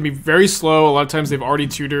Ashok can be very slow. A lot of times they've already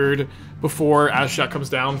tutored before Ashok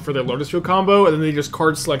comes down for their Lotus Field combo, and then they just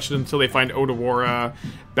card selection until they find Otawara,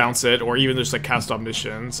 bounce it, or even just, like, cast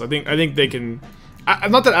Omniscience. I think they can...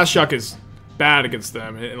 not that Ashok is bad against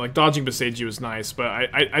them, and like dodging Besieger is nice, but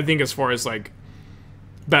I think as far as like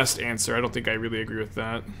best answer, I don't think I really agree with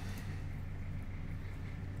that.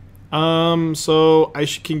 So I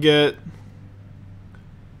can get,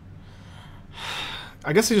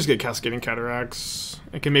 I guess I just get Cascading Cataracts.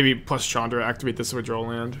 I can maybe plus Chandra, activate this with draw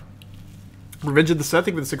land. Revenge of the Set,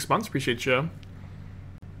 thank you for the 6 months, appreciate you.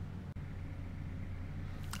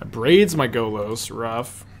 Braids my Golos,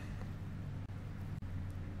 rough.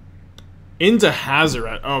 Into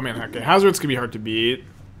Hazoret. Oh man, okay. Hazoret's gonna be hard to beat.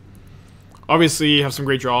 Obviously, you have some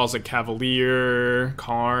great draws like Cavalier,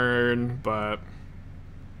 Karn, but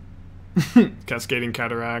Cascading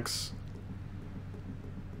Cataracts.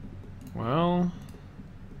 Well,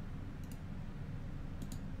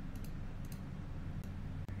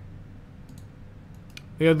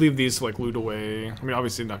 I think I'd leave these to like loot away. I mean,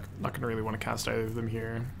 obviously, not gonna really want to cast either of them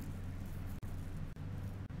here.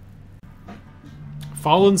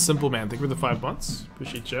 Fallen Simple Man, thank you for the 5 months.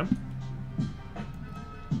 Appreciate you.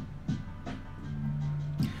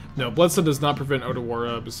 No, Bloodstone does not prevent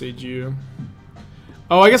Otawara Besieger.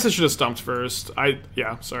 Oh, I guess I should have stomped first.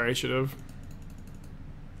 Yeah, sorry, I should have.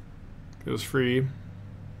 It was free.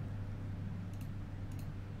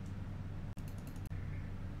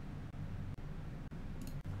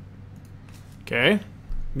 Okay.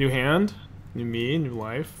 New hand. New me, new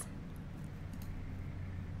life.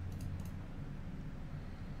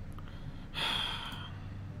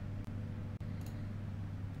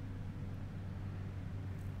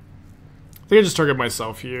 I think I just target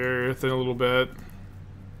myself here, thin a little bit.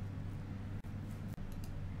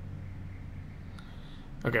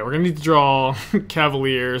 Okay, we're gonna need to draw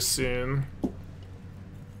Cavalier soon.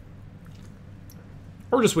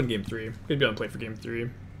 Or just win game 3. We'd be on play for game 3.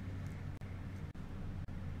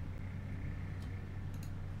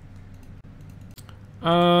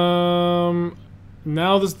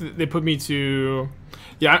 Now they put me to...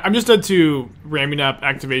 Yeah, I'm just dead to ramming up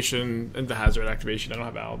activation and the hazard activation. I don't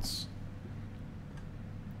have outs.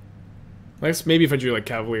 I guess maybe if I drew like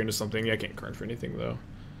Cavalier into something. Yeah, I can't Karn for anything though.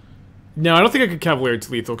 No, I don't think I could Cavalier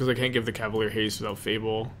to lethal because I can't give the Cavalier haste without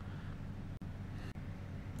Fable.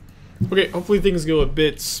 Okay, hopefully things go a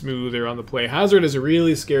bit smoother on the play. Hazard is a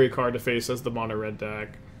really scary card to face as the mono red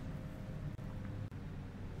deck.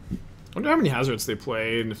 I wonder how many hazards they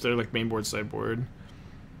play and if they're like main board, sideboard.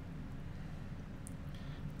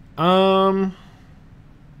 Hand's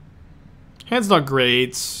not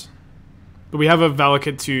great. But we have a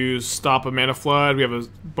Valakut to stop a mana flood. We have a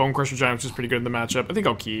Bonecrusher Giant, which is pretty good in the matchup. I think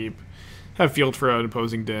I'll keep. Have field for an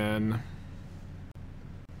opposing den.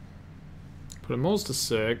 Put him almost to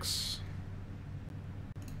 6.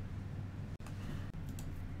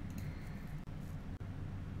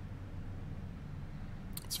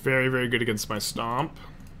 It's very, very good against my Stomp.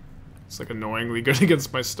 It's like annoyingly good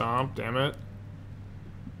against my Stomp, damn it.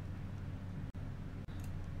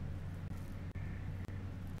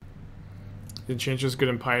 Enchantress good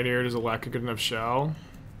in Pioneer, does a lack of good enough shell.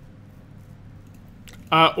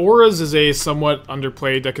 Auras is a somewhat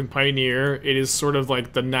underplayed deck in Pioneer. It is sort of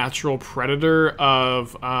like the natural predator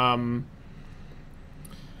of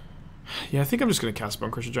yeah, I think I'm just gonna cast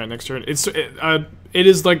Bonecrusher Giant next turn. It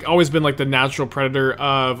is like always been like the natural predator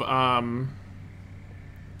of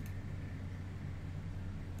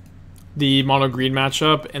the mono green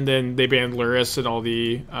matchup, and then they banned Luris and all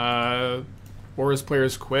the Auras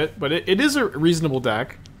players quit, but it is a reasonable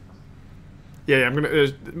deck. Yeah, I'm gonna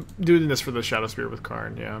doing this for the Shadowspear with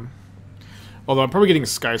Karn, yeah. Although I'm probably getting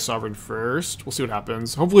Sky Sovereign first. We'll see what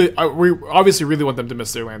happens. Hopefully, we obviously really want them to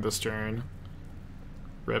miss their land this turn.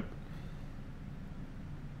 Rip.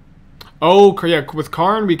 Oh, yeah, with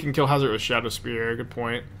Karn we can kill Hazard with Shadowspear. Good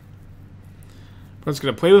point. But it's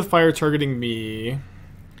gonna play with fire targeting me.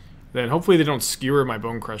 Then hopefully they don't skewer my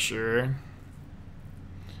Bonecrusher.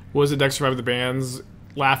 Was the deck survive the bans?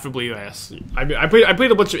 Laughably, yes. I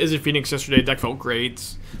played a bunch of Izzy Phoenix yesterday. Deck felt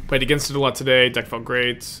great. Played against it a lot today. Deck felt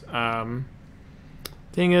great. Dang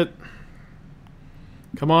it.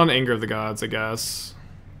 Come on, Anger of the Gods, I guess.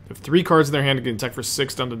 They have 3 cards in their hand to get attack for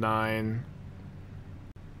 6 down to 9.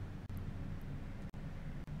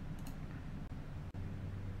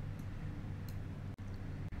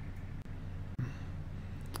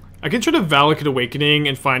 I can try to Valakut Awakening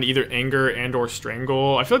and find either Anger and or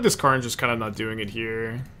Strangle. I feel like this Karn's just kind of not doing it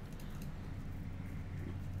here.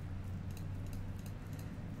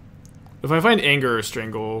 If I find Anger or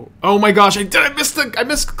Strangle... Oh my gosh, I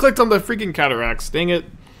misclicked on the freaking Cataracts. Dang it.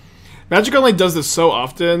 Magic Online does this so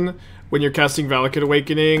often when you're casting Valakut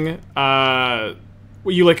Awakening.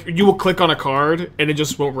 You will click on a card and it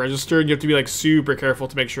just won't register, and you have to be like super careful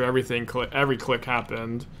to make sure every click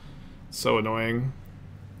happened. So annoying.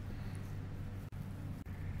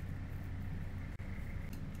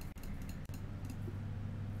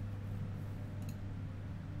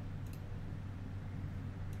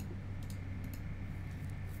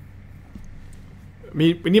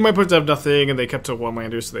 We need my opponents to have nothing, and they kept to 1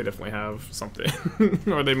 lander, so they definitely have something.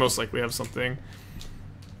 Or they most likely have something.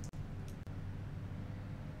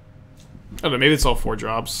 I don't know, maybe it's all 4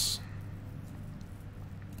 drops.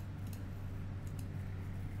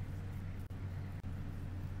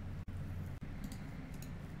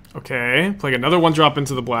 Okay, playing another 1 drop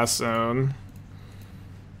into the blast zone.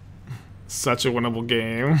 Such a winnable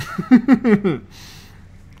game.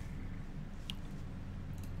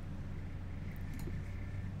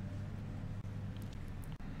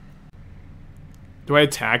 Do I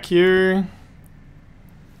attack here?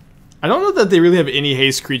 I don't know that they really have any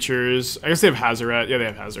haste creatures. I guess they have Hazoret. Yeah, they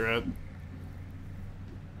have Hazoret.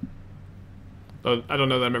 But I don't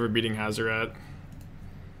know that I'm ever beating Hazoret.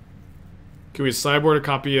 Can we sideboard a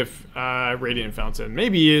copy of Radiant Fountain?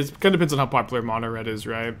 Maybe. It kind of depends on how popular mono red is,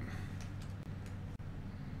 right?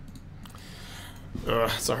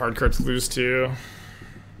 Ugh, it's a hard card to lose to.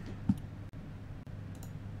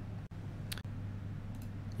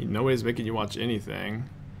 No way is making you watch anything.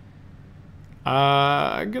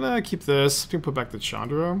 I'm gonna keep this. I'm gonna put back the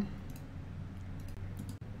Chandra.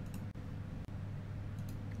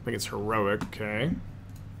 I think it's heroic, okay.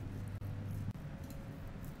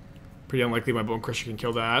 Pretty unlikely my Bonecrusher can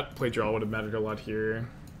kill that. Play draw would have mattered a lot here.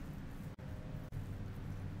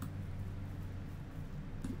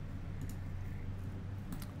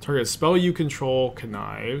 Target spell you control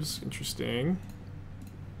connives. Interesting.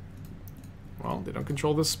 Well, they don't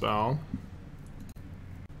control this spell.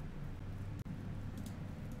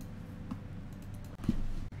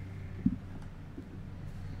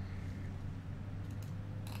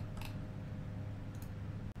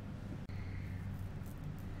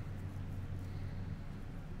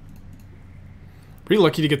 Pretty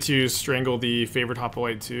lucky to get to Strangle the favorite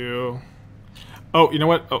Hoplite too. Oh, you know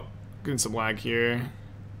what? Oh, getting some lag here.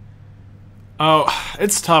 Oh,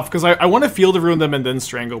 it's tough because I want to Field of Ruin them and then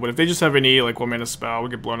Strangle, but if they just have any like 1-mana spell, we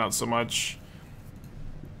get blown out so much.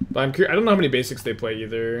 But I'm curious. I don't know how many basics they play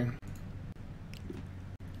either.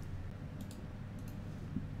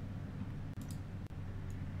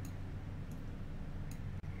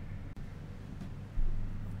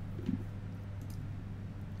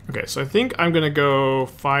 Okay, so I think I'm gonna go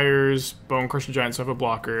Fires, Bonecrusher Giant, so I have a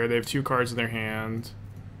blocker. They have 2 cards in their hand.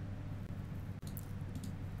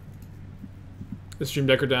 The Stream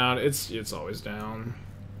Deck are down. It's always down.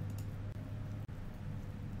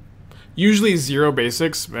 Usually 0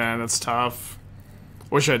 basics. Man, that's tough.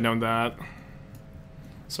 Wish I had known that.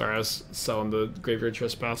 Sorry, I was selling the Graveyard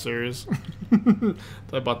Trespassers that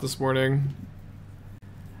I bought this morning.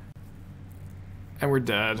 And we're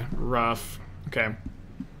dead. Rough. Okay.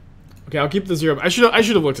 Okay, I'll keep the 0. I should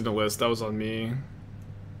have looked at the list. That was on me.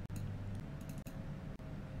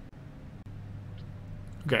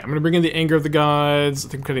 Okay, I'm gonna bring in the Anger of the Gods. I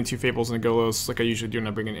think I'm cutting 2 Fables and a Golos like I usually do when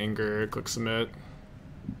I bring in Anger. Click Submit.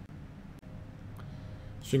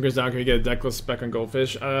 String goes down. Can we get a Decklist back on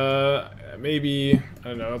Goldfish? Maybe. I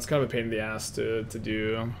don't know. It's kind of a pain in the ass to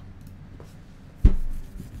do.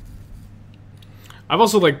 I've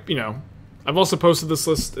also, like, you know, I've also posted this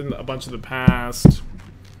list in a bunch of the past.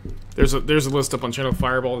 There's a list up on Channel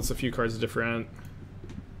Fireball that's a few cards different.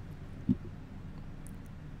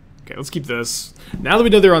 Okay, let's keep this. Now that we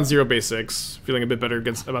know they're on 0 basics, feeling a bit better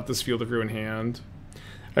about this Field of Ruin hand.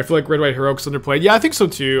 I feel like Red-White Heroic's underplayed. Yeah, I think so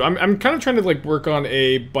too. I'm kind of trying to like work on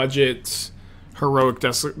a budget Heroic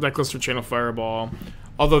deck list for Channel Fireball.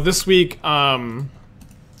 Although this week I'm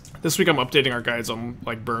updating our guides on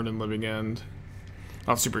like Burn and Living End.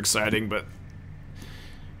 Not super exciting, but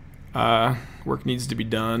work needs to be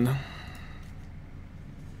done.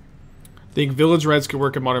 I think Village Rights could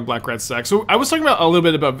work in Modern Black Red Sack. So I was talking about a little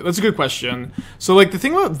bit about, that's a good question. So like the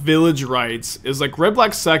thing about Village Rights is like Red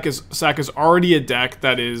Black Sack is already a deck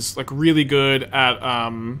that is like really good at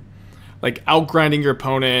like outgrinding your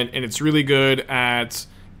opponent, and it's really good at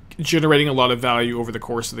generating a lot of value over the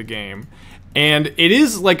course of the game. And it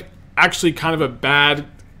is like actually kind of a bad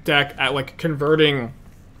deck at like converting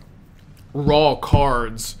raw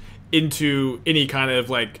cards into any kind of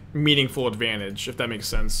like meaningful advantage, if that makes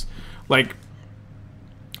sense. Like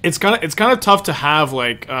it's kind of tough to have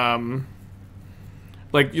like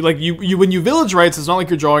you when you Village Rights, it's not like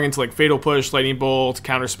you're drawing into like Fatal Push, Lightning Bolt,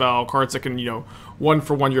 Counterspell, cards that can, you know,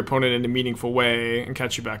 1-for-1 your opponent in a meaningful way and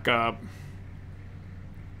catch you back up.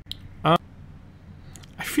 I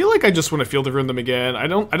feel like I just want to Field of Ruin them again. I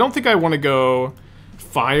don't think I want to go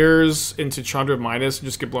Fires into Chandra minus and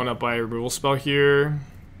just get blown up by a removal spell here.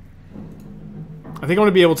 I think I want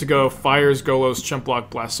to be able to go Fires, Golos, Chump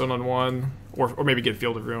Block, Blast Zone on 1, or maybe get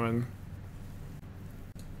Field of Ruin.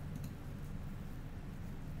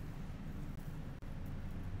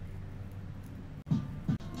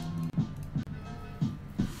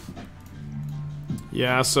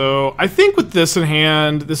 Yeah, so I think with this in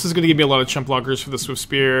hand, this is going to give me a lot of Chump Blockers for the Swift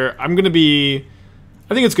Spear. I think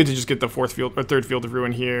it's good to just get the 3rd Field of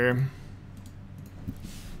Ruin here.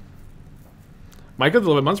 Micah, the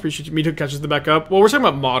 11 months, appreciate you. Meathook catches the back up. Well, we're talking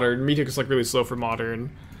about Modern. Meathook is like really slow for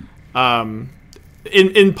Modern.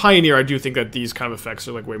 In Pioneer, I do think that these kind of effects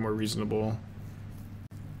are like way more reasonable.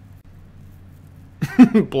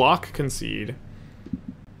 Block, concede.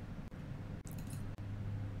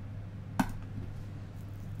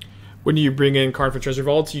 When do you bring in Karn for Treasure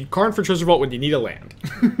Vault? You Karn for Treasure Vault when you need a land.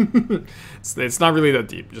 It's not really that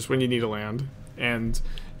deep, just when you need a land. And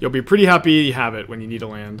you'll be pretty happy you have it when you need a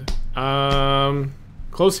land.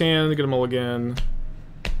 Close hand, get a mulligan.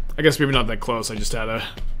 I guess maybe not that close, I just had a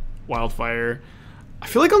Wildfire. I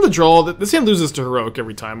feel like on the draw, this hand loses to Heroic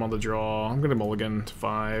every time on the draw. I'm gonna mulligan to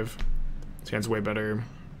 5. This hand's way better.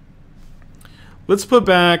 Let's put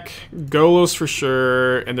back Golos for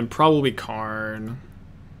sure, and then probably Karn.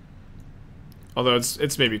 Although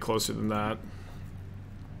it's maybe closer than that.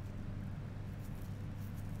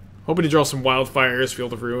 Hoping to draw some Wildfires,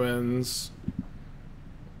 Field of Ruins.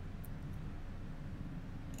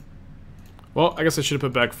 Well, I guess I should have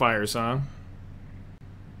put back Fires, huh?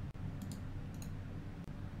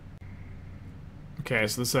 Okay,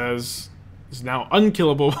 so this is now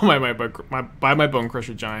unkillable by my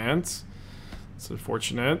Bonecrusher Giant. It's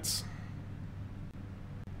unfortunate.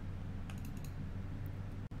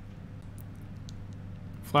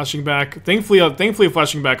 Flashing back. Thankfully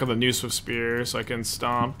flashing back on the new Swift Spear so I can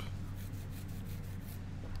stomp.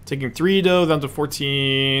 Taking 3 though, down to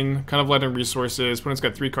 14. Kind of light on resources. Opponent's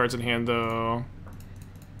got 3 cards in hand though.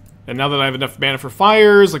 And now that I have enough mana for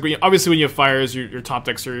fires, like obviously when you have fires, your top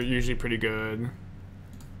decks are usually pretty good.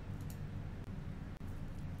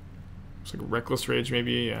 It's like Reckless Rage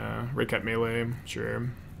maybe, yeah. Red Cap Melee, sure.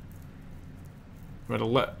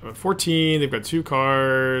 I'm at 14, they've got 2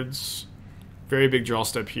 cards. Very big draw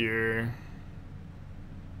step here.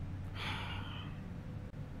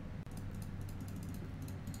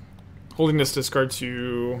 Holding this discard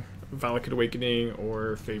to Valakut Awakening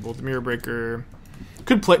or Fable the Mirror Breaker.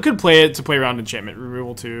 Could play it to play around enchantment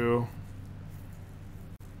removal too.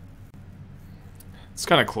 It's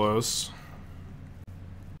kind of close.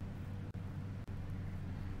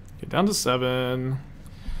 Get down to 7.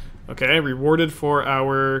 Okay, rewarded for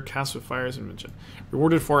our cast with Fires of Invention.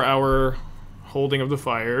 Rewarded for our holding of the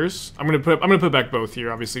fires. I'm gonna put back both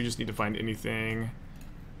here. Obviously, you just need to find anything.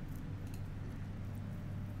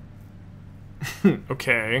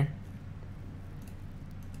 Okay.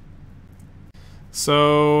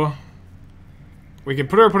 So we can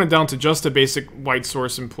put our opponent down to just a basic white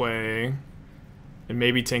source in play, and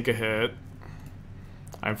maybe tank a hit.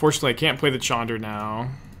 Unfortunately, I can't play the Chandra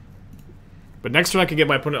now. But next turn I can get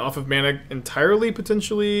my opponent off of mana entirely,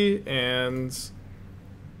 potentially, and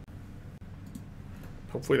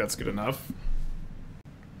hopefully that's good enough.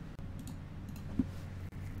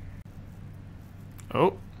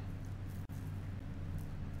 Oh.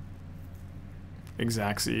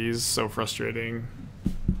 Exacxies, so frustrating.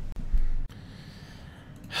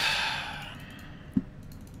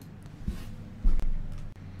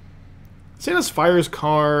 Santa's fires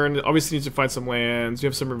Karn. Obviously needs to find some lands. You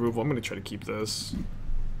have some removal. I'm going to try to keep this.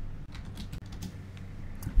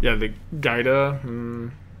 Yeah, the Gaida.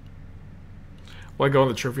 Will I go on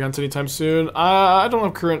the trophy hunt anytime soon? I don't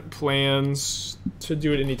have current plans to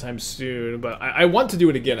do it anytime soon, but I want to do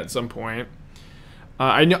it again at some point.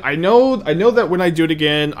 I know that when I do it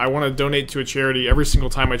again, I want to donate to a charity every single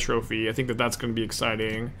time I trophy. I think that that's going to be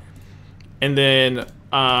exciting. And then,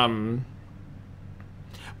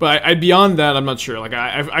 but beyond that, I'm not sure. Like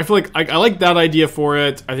I feel like I like that idea for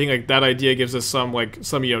it. I think like that idea gives us some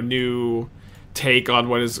new take on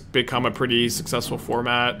what has become a pretty successful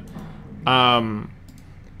format.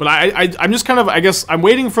 But I'm just kind of, I guess I'm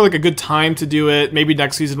waiting for like a good time to do it. Maybe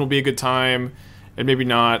next season will be a good time. And maybe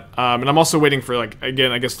not. And I'm also waiting for, like,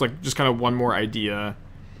 again, I guess, like, just kind of one more idea.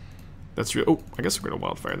 That's real. Oh, I guess we're going to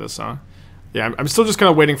wildfire this, huh? Yeah, I'm still just kind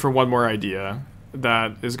of waiting for one more idea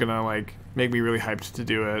that is going to, like, make me really hyped to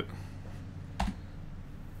do it.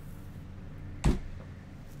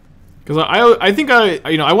 Because I think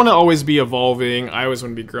I want to always be evolving. I always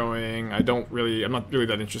want to be growing. I'm not really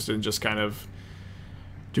that interested in just kind of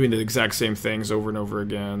doing the exact same things over and over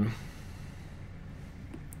again.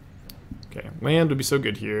 Okay, land would be so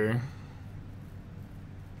good here.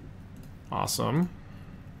 Awesome.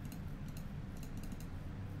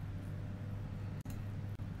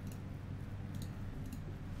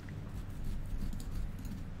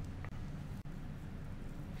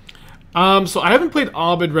 So I haven't played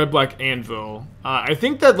Ob Red Black Anvil. I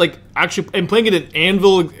think that like actually, and playing it in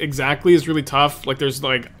Anvil exactly is really tough. Like there's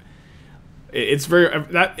like, it's very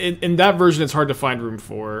in that version it's hard to find room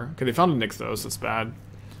for. Okay, they found a Nykthos. That's bad.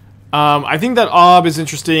 I think that Ob is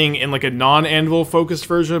interesting in like a non-Anvil focused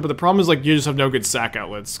version, but the problem is like you just have no good sack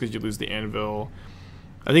outlets because you lose the Anvil.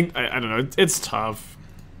 I think I don't know. It's tough.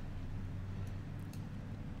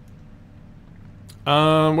 What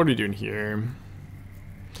are we doing here?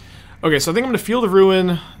 Okay, so I think I'm gonna Field of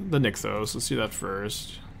Ruin the Nykthos. Let's do that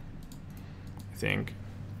first. I think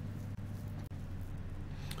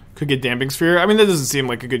could get Damping Sphere. I mean, that doesn't seem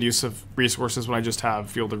like a good use of resources when I just have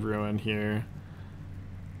Field of Ruin here.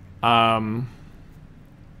 I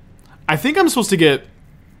think I'm supposed to get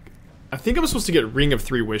Ring of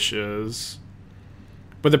Three Wishes.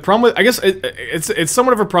 But the problem with, I guess it's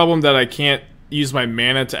somewhat of a problem that I can't use my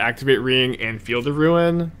mana to activate Ring and Field of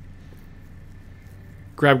Ruin.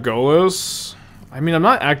 Grab Golos. I mean, I'm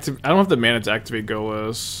not active. I don't have the mana to activate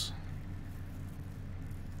Golos.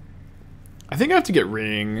 I think I have to get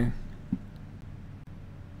Ring.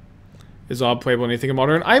 Is Ob playable anything in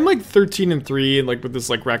Modern? I'm like 13-3, and like with this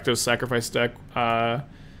like Rakdos Sacrifice deck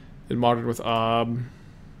in Modern with Ob.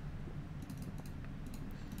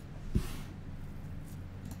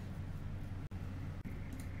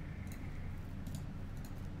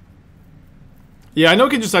 Yeah, I know I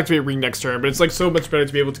can just activate Ring next turn, but it's like so much better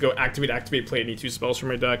to be able to go activate, play any 2 spells from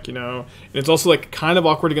my deck, you know? And it's also like kind of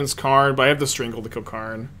awkward against Karn, but I have the Strangle to kill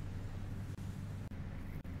Karn.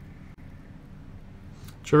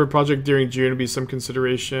 Trevor Project during June would be some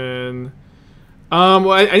consideration.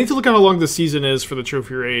 Well, I need to look at how long the season is for the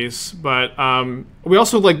trophy race, but we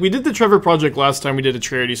also, like, we did the Trevor Project last time we did a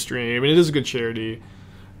charity stream, and it is a good charity.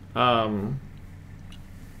 But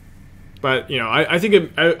you know, I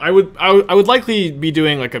think I would likely be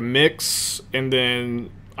doing like a mix, and then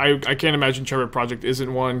I can't imagine Trevor Project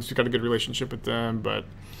isn't one. He's got a good relationship with them, but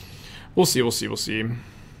we'll see.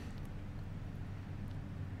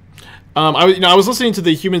 I was listening to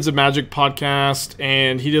the Humans of Magic podcast,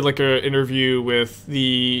 and he did like an interview with the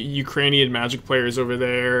Ukrainian Magic players over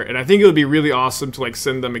there, and I think it would be really awesome to like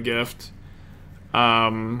send them a gift.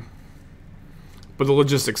 But the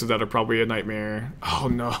logistics of that are probably a nightmare. Oh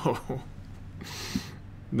no.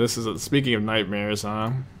 This is speaking of nightmares,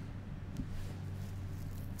 huh?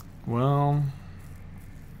 Well,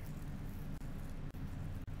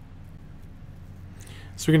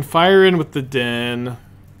 so we can fire in with the Den,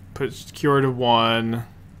 put Kiora to 1,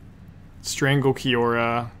 Strangle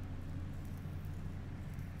Kiora,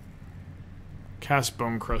 cast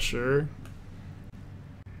Bonecrusher.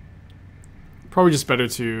 Probably just better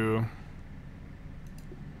to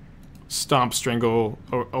Stomp, Strangle,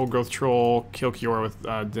 Old Growth Troll, kill Kiora with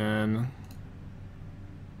Den.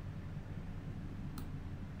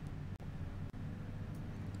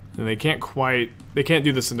 And they can't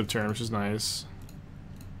do this end of turn, which is nice.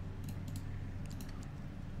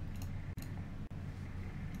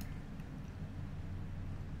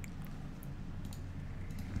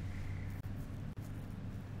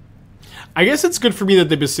 I guess it's good for me that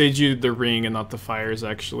they besage you the ring and not the fires,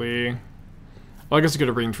 actually. Well, I guess I could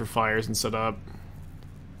have ringed for fires and set up.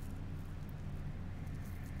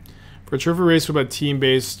 For a trophy race, what about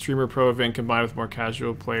team-based streamer pro event combined with more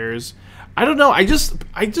casual players? I don't know. I just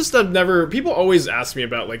have never. People always ask me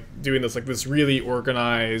about like doing this, like this really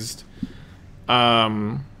organized.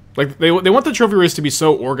 Like they want the trophy race to be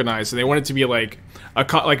so organized, and they want it to be like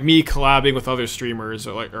like me collabing with other streamers,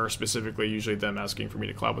 or specifically usually them asking for me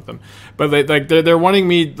to collab with them. But they're wanting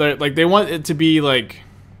me like they want it to be like,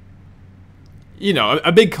 you know,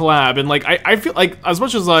 a big collab, and like I feel like as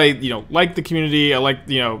much as I like the community, I like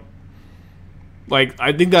like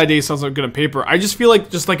I think the idea sounds like good on paper. I just feel like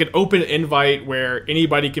just like an open invite where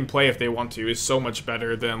anybody can play if they want to is so much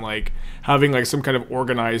better than like having like some kind of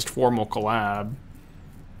organized formal collab.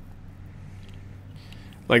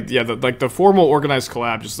 Like yeah, the formal organized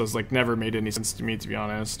collab just does like never made any sense to me, to be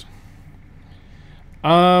honest.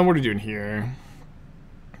 What are we doing here?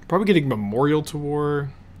 Probably getting Memorial to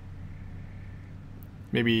War.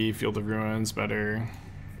 Maybe Field of Ruins better.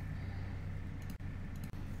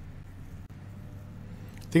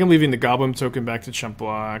 I think I'm leaving the Goblin token back to chump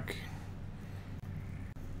block.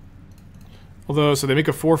 Although, so they make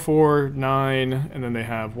a 4/4, 9, and then they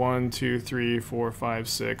have 1, 2, 3, 4, 5,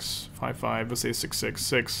 6, 5, 5. Let's say 6, 6,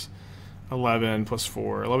 6, 11 plus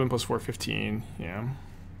 4. 11 plus 4, 15. Yeah.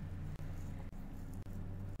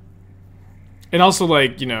 And also,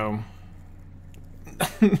 like, you know,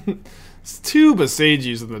 it's 2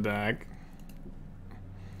 Besages in the deck.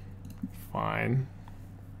 Fine.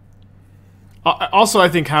 Also, I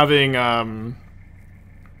think having,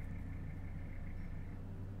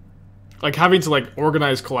 like, having to, like,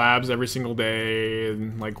 organize collabs every single day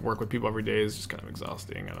and, like, work with people every day is just kind of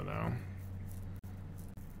exhausting. I don't know.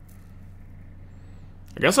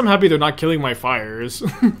 I guess I'm happy they're not killing my fires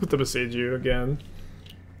with the Beseiju again.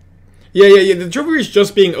 Yeah. The trophy is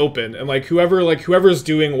just being open, and, like, whoever's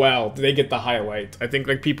doing well, they get the highlight. I think,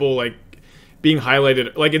 like, people, like, being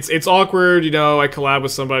highlighted, like, it's awkward, you know, I collab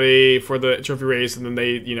with somebody for the trophy race, and then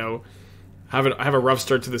they, you know, have a rough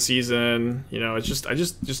start to the season, you know, it's just,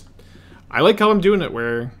 I like how I'm doing it,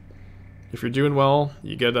 where if you're doing well,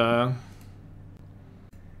 you get, if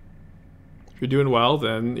you're doing well,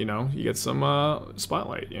 then, you know, you get some,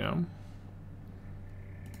 spotlight, you know.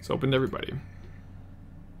 It's open to everybody.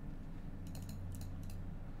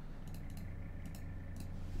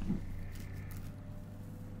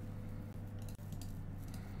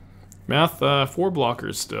 Math, 4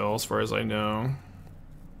 blockers still, as far as I know.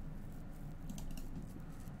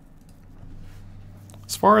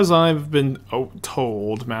 As far as I've been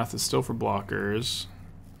told, math is still for blockers.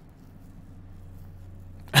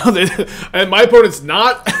 And my opponent's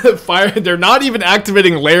not fire. They're not even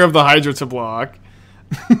activating Lair of the Hydra to block.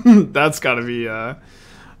 That's gotta be a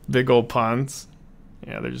big old punt.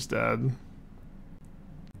 Yeah, they're just dead.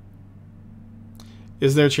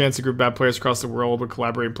 Is there a chance a group of bad players across the world would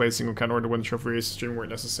collaborate and play a single counter to win the trophy race streaming where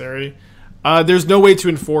necessary? There's no way to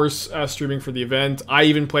enforce streaming for the event. I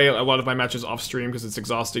even play a lot of my matches off stream because it's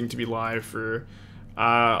exhausting to be live for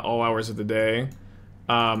all hours of the day.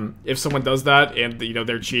 If someone does that and, you know,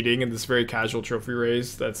 they're cheating in this very casual trophy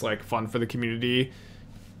race that's like fun for the community,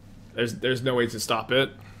 there's no way to stop it.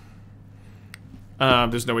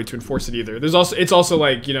 There's no way to enforce it either. It's also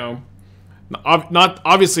like, you know,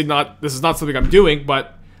 this is not something I'm doing,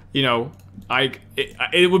 but you know,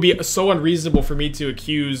 it would be so unreasonable for me to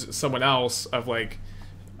accuse someone else of like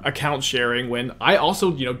account sharing when I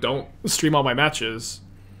also, you know, don't stream all my matches.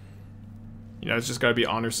 You know, it's just gotta be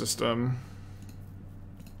honor system.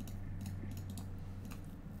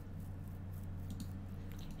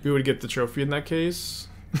 Who would get the trophy in that case?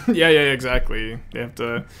 yeah, exactly. They have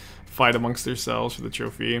to fight amongst themselves for the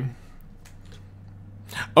trophy.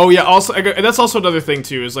 Oh yeah, also that's also another thing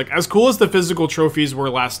too, is like as cool as the physical trophies were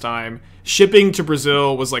last time, shipping to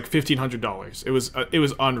Brazil was like $1,500. It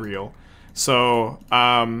was unreal. So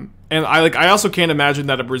and I also can't imagine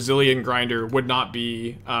that a Brazilian grinder would not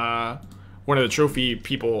be one of the trophy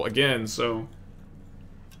people again. So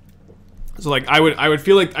like I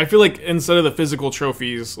feel like instead of the physical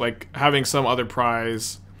trophies, like having some other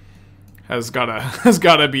prize has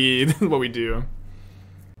gotta be what we do.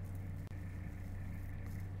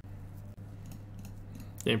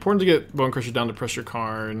 Yeah, important to get Bonecrusher down to pressure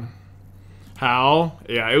Karn. How?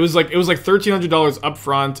 Yeah, it was like $1,300 up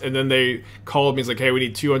front, and then they called me. It's like, hey, we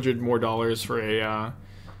need $200 more for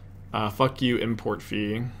a fuck you import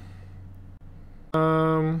fee.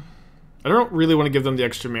 I don't really want to give them the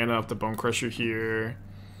extra mana off the Bonecrusher here.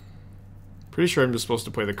 Pretty sure I'm just supposed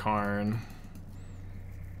to play the Karn.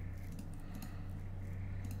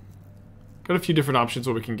 Got a few different options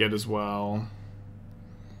what we can get as well.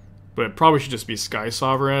 But it probably should just be Sky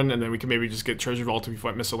Sovereign, and then we can maybe just get Treasure Vault if we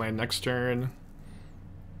might miss a land next turn.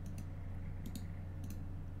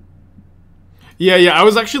 Yeah, I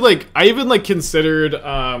was actually like, I even like considered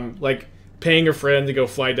like paying a friend to go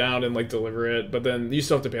fly down and like deliver it, but then you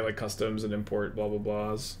still have to pay like customs and import blah blah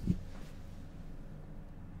blahs.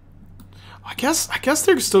 I guess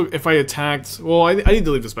they're still, if I attacked, well, I need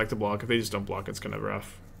to leave this back to block. If they just don't block, it's kind of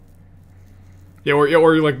rough. Yeah,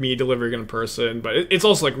 or like me delivering in person, but it's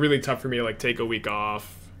also like really tough for me to like take a week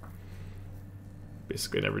off.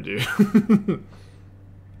 Basically never do.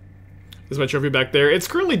 Is my trophy back there? It's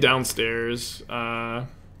currently downstairs.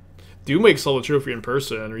 Doomwake saw the trophy in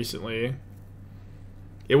person recently.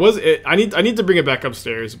 I need to bring it back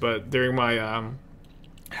upstairs, but during my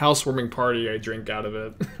housewarming party, I drank out of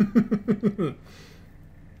it.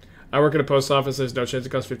 I work at a post office. There's no chance it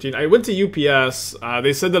costs 15. I went to UPS.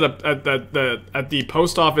 They said that at the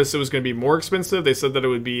post office it was going to be more expensive. They said that it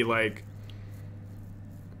would be like,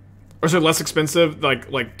 or sorry, less expensive, like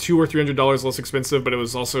 $200 or $300 less expensive. But it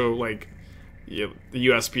was also like, yeah, the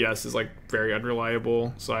USPS is like very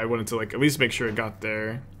unreliable. So I wanted to like at least make sure it got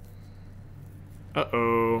there.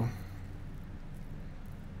 Uh-oh.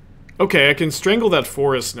 Okay, I can strangle that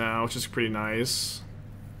forest now, which is pretty nice.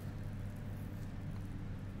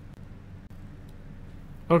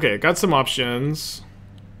 Okay, got some options.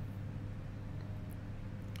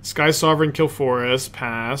 Sky Sovereign, kill forest,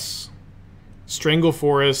 pass. Strangle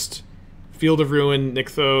forest, Field of Ruin,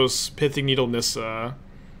 Nykthos, Pithing Needle, Nissa.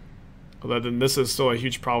 Although then Nissa is still a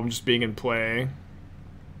huge problem just being in play.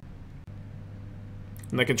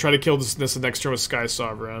 And I can try to kill this Nissa next turn with Sky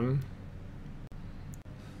Sovereign.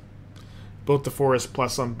 Both the forest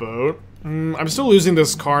plus on boat. I'm still losing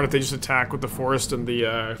this card if they just attack with the forest and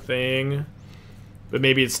the thing. But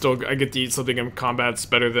maybe it's still, I get to eat something in combat. It's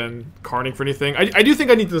better than carning for anything. I do think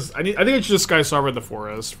I need this. I think I should just Sky Sovereign the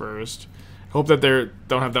forest first. Hope that they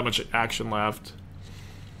don't have that much action left.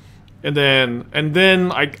 And then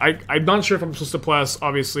I'm not sure if I'm supposed to plus,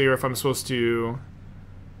 obviously, or if I'm supposed to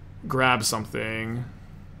grab something.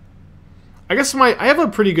 I guess I have a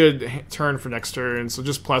pretty good turn for next turn, so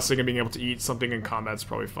just plussing and being able to eat something in combat is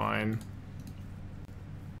probably fine.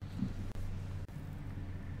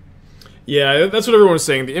 Yeah, that's what everyone was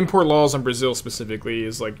saying. The import laws on Brazil specifically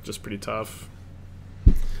is like just pretty tough.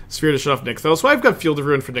 Sphere to shut off Nykthos. So I've got Field of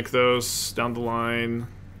Ruin for Nykthos down the line.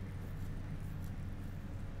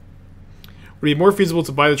 Would it be more feasible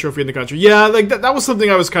to buy the trophy in the country? Yeah, like that was something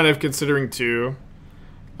I was kind of considering too.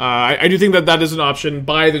 I do think that is an option.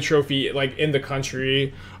 Buy the trophy like in the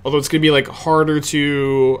country, although it's gonna be like harder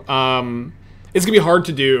to. It's gonna be hard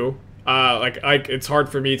to do. It's hard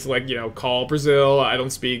for me to like, you know, call Brazil. I don't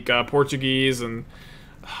speak Portuguese, and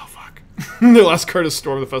oh fuck, the last card is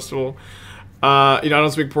Storm the Festival. You know, I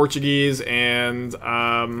don't speak Portuguese, and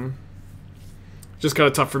just kind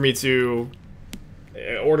of tough for me to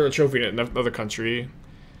order a trophy in another country.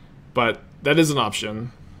 But that is an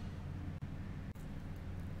option.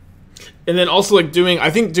 And then also like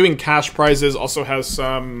I think doing cash prizes also has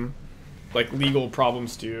some like legal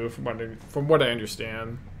problems too, from what I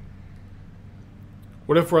understand.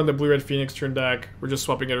 What if we're on the Blue-Red Phoenix turn deck? We're just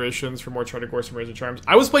swapping iterations for more Charter and Razor Charms.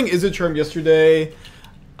 I was playing Izzet Charm yesterday.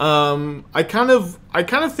 I kind of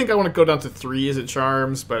think I want to go down to 3 Izzet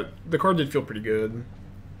Charms, but the card did feel pretty good.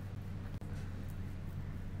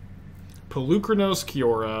 Pelucranos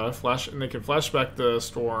Kiora, flash, and they can flash back the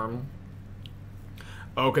Storm.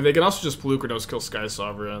 Oh, okay, they can also just Pelucranos kill Sky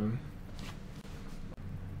Sovereign.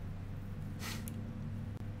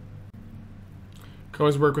 Can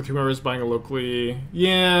always work with whoever's buying it locally.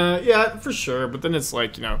 Yeah, for sure. But then it's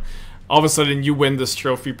like, you know, all of a sudden you win this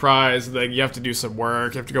trophy prize, and then you have to do some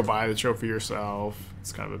work. You have to go buy the trophy yourself.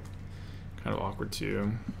 It's kind of awkward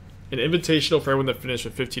too. An invitational for everyone that finished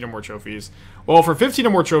with 15 or more trophies. Well, for 15 or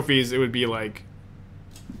more trophies, it would be like,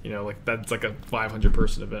 you know, like that's like a 500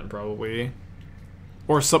 person event probably,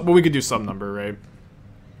 or some. But we could do some number, right?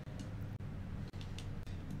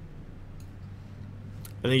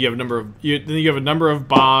 And then you have a number of then you have a number of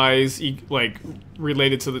buys, like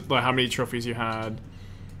related to the, like, how many trophies you had.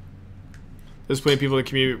 There's plenty of people in the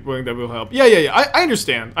community willing that will help. Yeah. I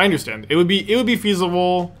understand. It would be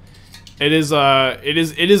feasible. It is on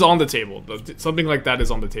the table. Something like that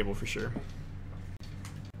is on the table for sure.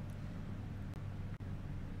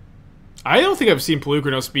 I don't think I've seen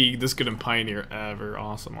Pelucranos be this good in Pioneer ever.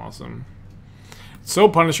 Awesome. So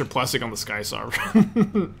Punisher plusing on the Sky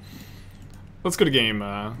Sovereign. Let's go to game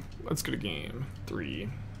 3.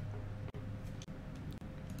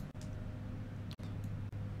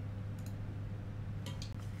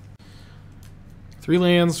 Three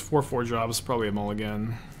lands, 4/4 drops, probably a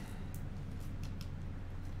mulligan.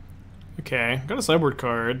 Okay, got a sideboard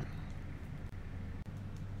card.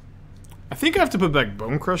 I think I have to put back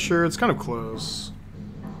Bonecrusher. It's kind of close.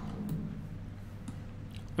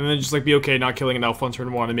 And then just like be okay not killing an elf on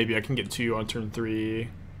turn 1, and maybe I can get 2 on turn 3.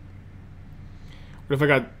 What if I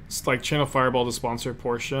got like Channel Fireball to sponsor a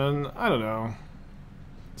portion? I don't know.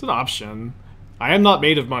 It's an option. I am not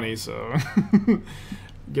made of money, so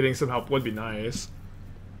getting some help would be nice.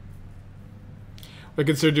 Would I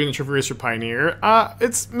consider doing the Trophy Race for Pioneer?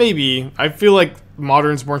 It's maybe. I feel like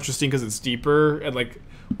Modern's more interesting because it's deeper, and like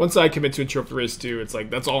once I commit to a Trophy Race 2, it's like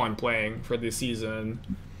that's all I'm playing for this season.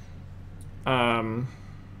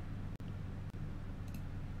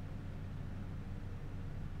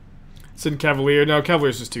 Send Cavalier. No,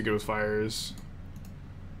 Cavalier's just too good with fires.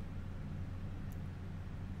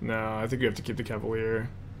 No, I think we have to keep the Cavalier.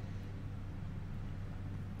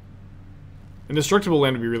 Indestructible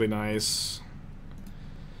land would be really nice.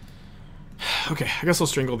 Okay, I guess I'll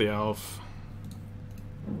Strangle the Elf.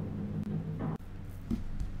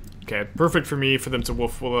 Okay, perfect for me for them to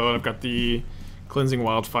Wolf Willow. I've got the Cleansing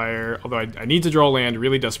Wildfire, although I need to draw land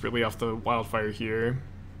really desperately off the Wildfire here.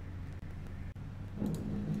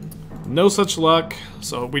 No such luck,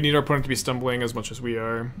 so we need our opponent to be stumbling as much as we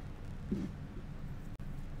are.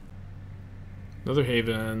 Another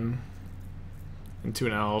Haven. Into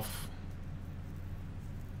an Elf.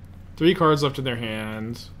 3 cards left in their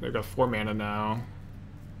hand. They've got 4 mana now.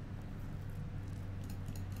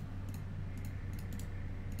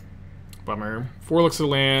 Bummer. 4 looks at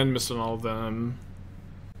land, missed on all of them.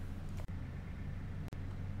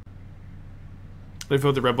 They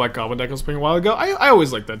filled the red-black goblin deck I was playing a while ago. I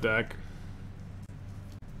always liked that deck.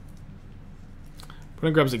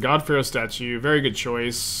 Opponent grabs a God-Pharaoh statue. Very good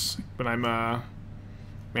choice when I'm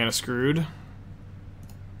mana screwed. A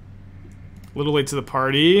little late to the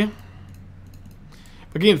party.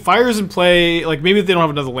 Again, Fire's in play. Like, maybe if they don't have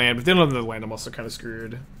another land. But if they don't have another land, I'm also kind of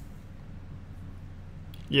screwed.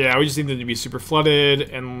 Yeah, we just need them to be super flooded,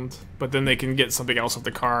 but then they can get something else off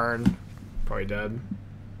the Karn. Probably dead.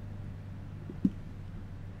 I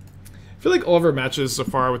feel like all of our matches so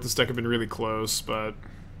far with this deck have been really close, but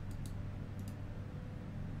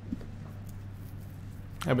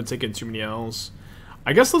I haven't taken too many L's.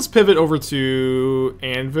 I guess let's pivot over to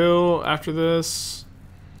Anvil after this.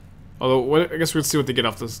 Although, I guess we'll see what they get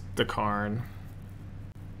off the Karn.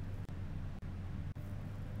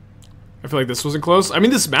 I feel like this wasn't close. I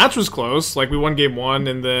mean, this match was close. Like, we won game 1,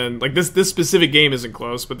 and then like this specific game isn't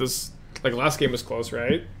close, but this like last game was close,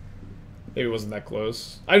 right? Maybe it wasn't that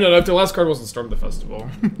close. I don't know if the last card wasn't Storm the Festival.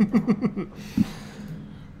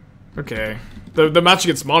 Okay. The match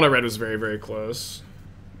against Mono Red was very, very close.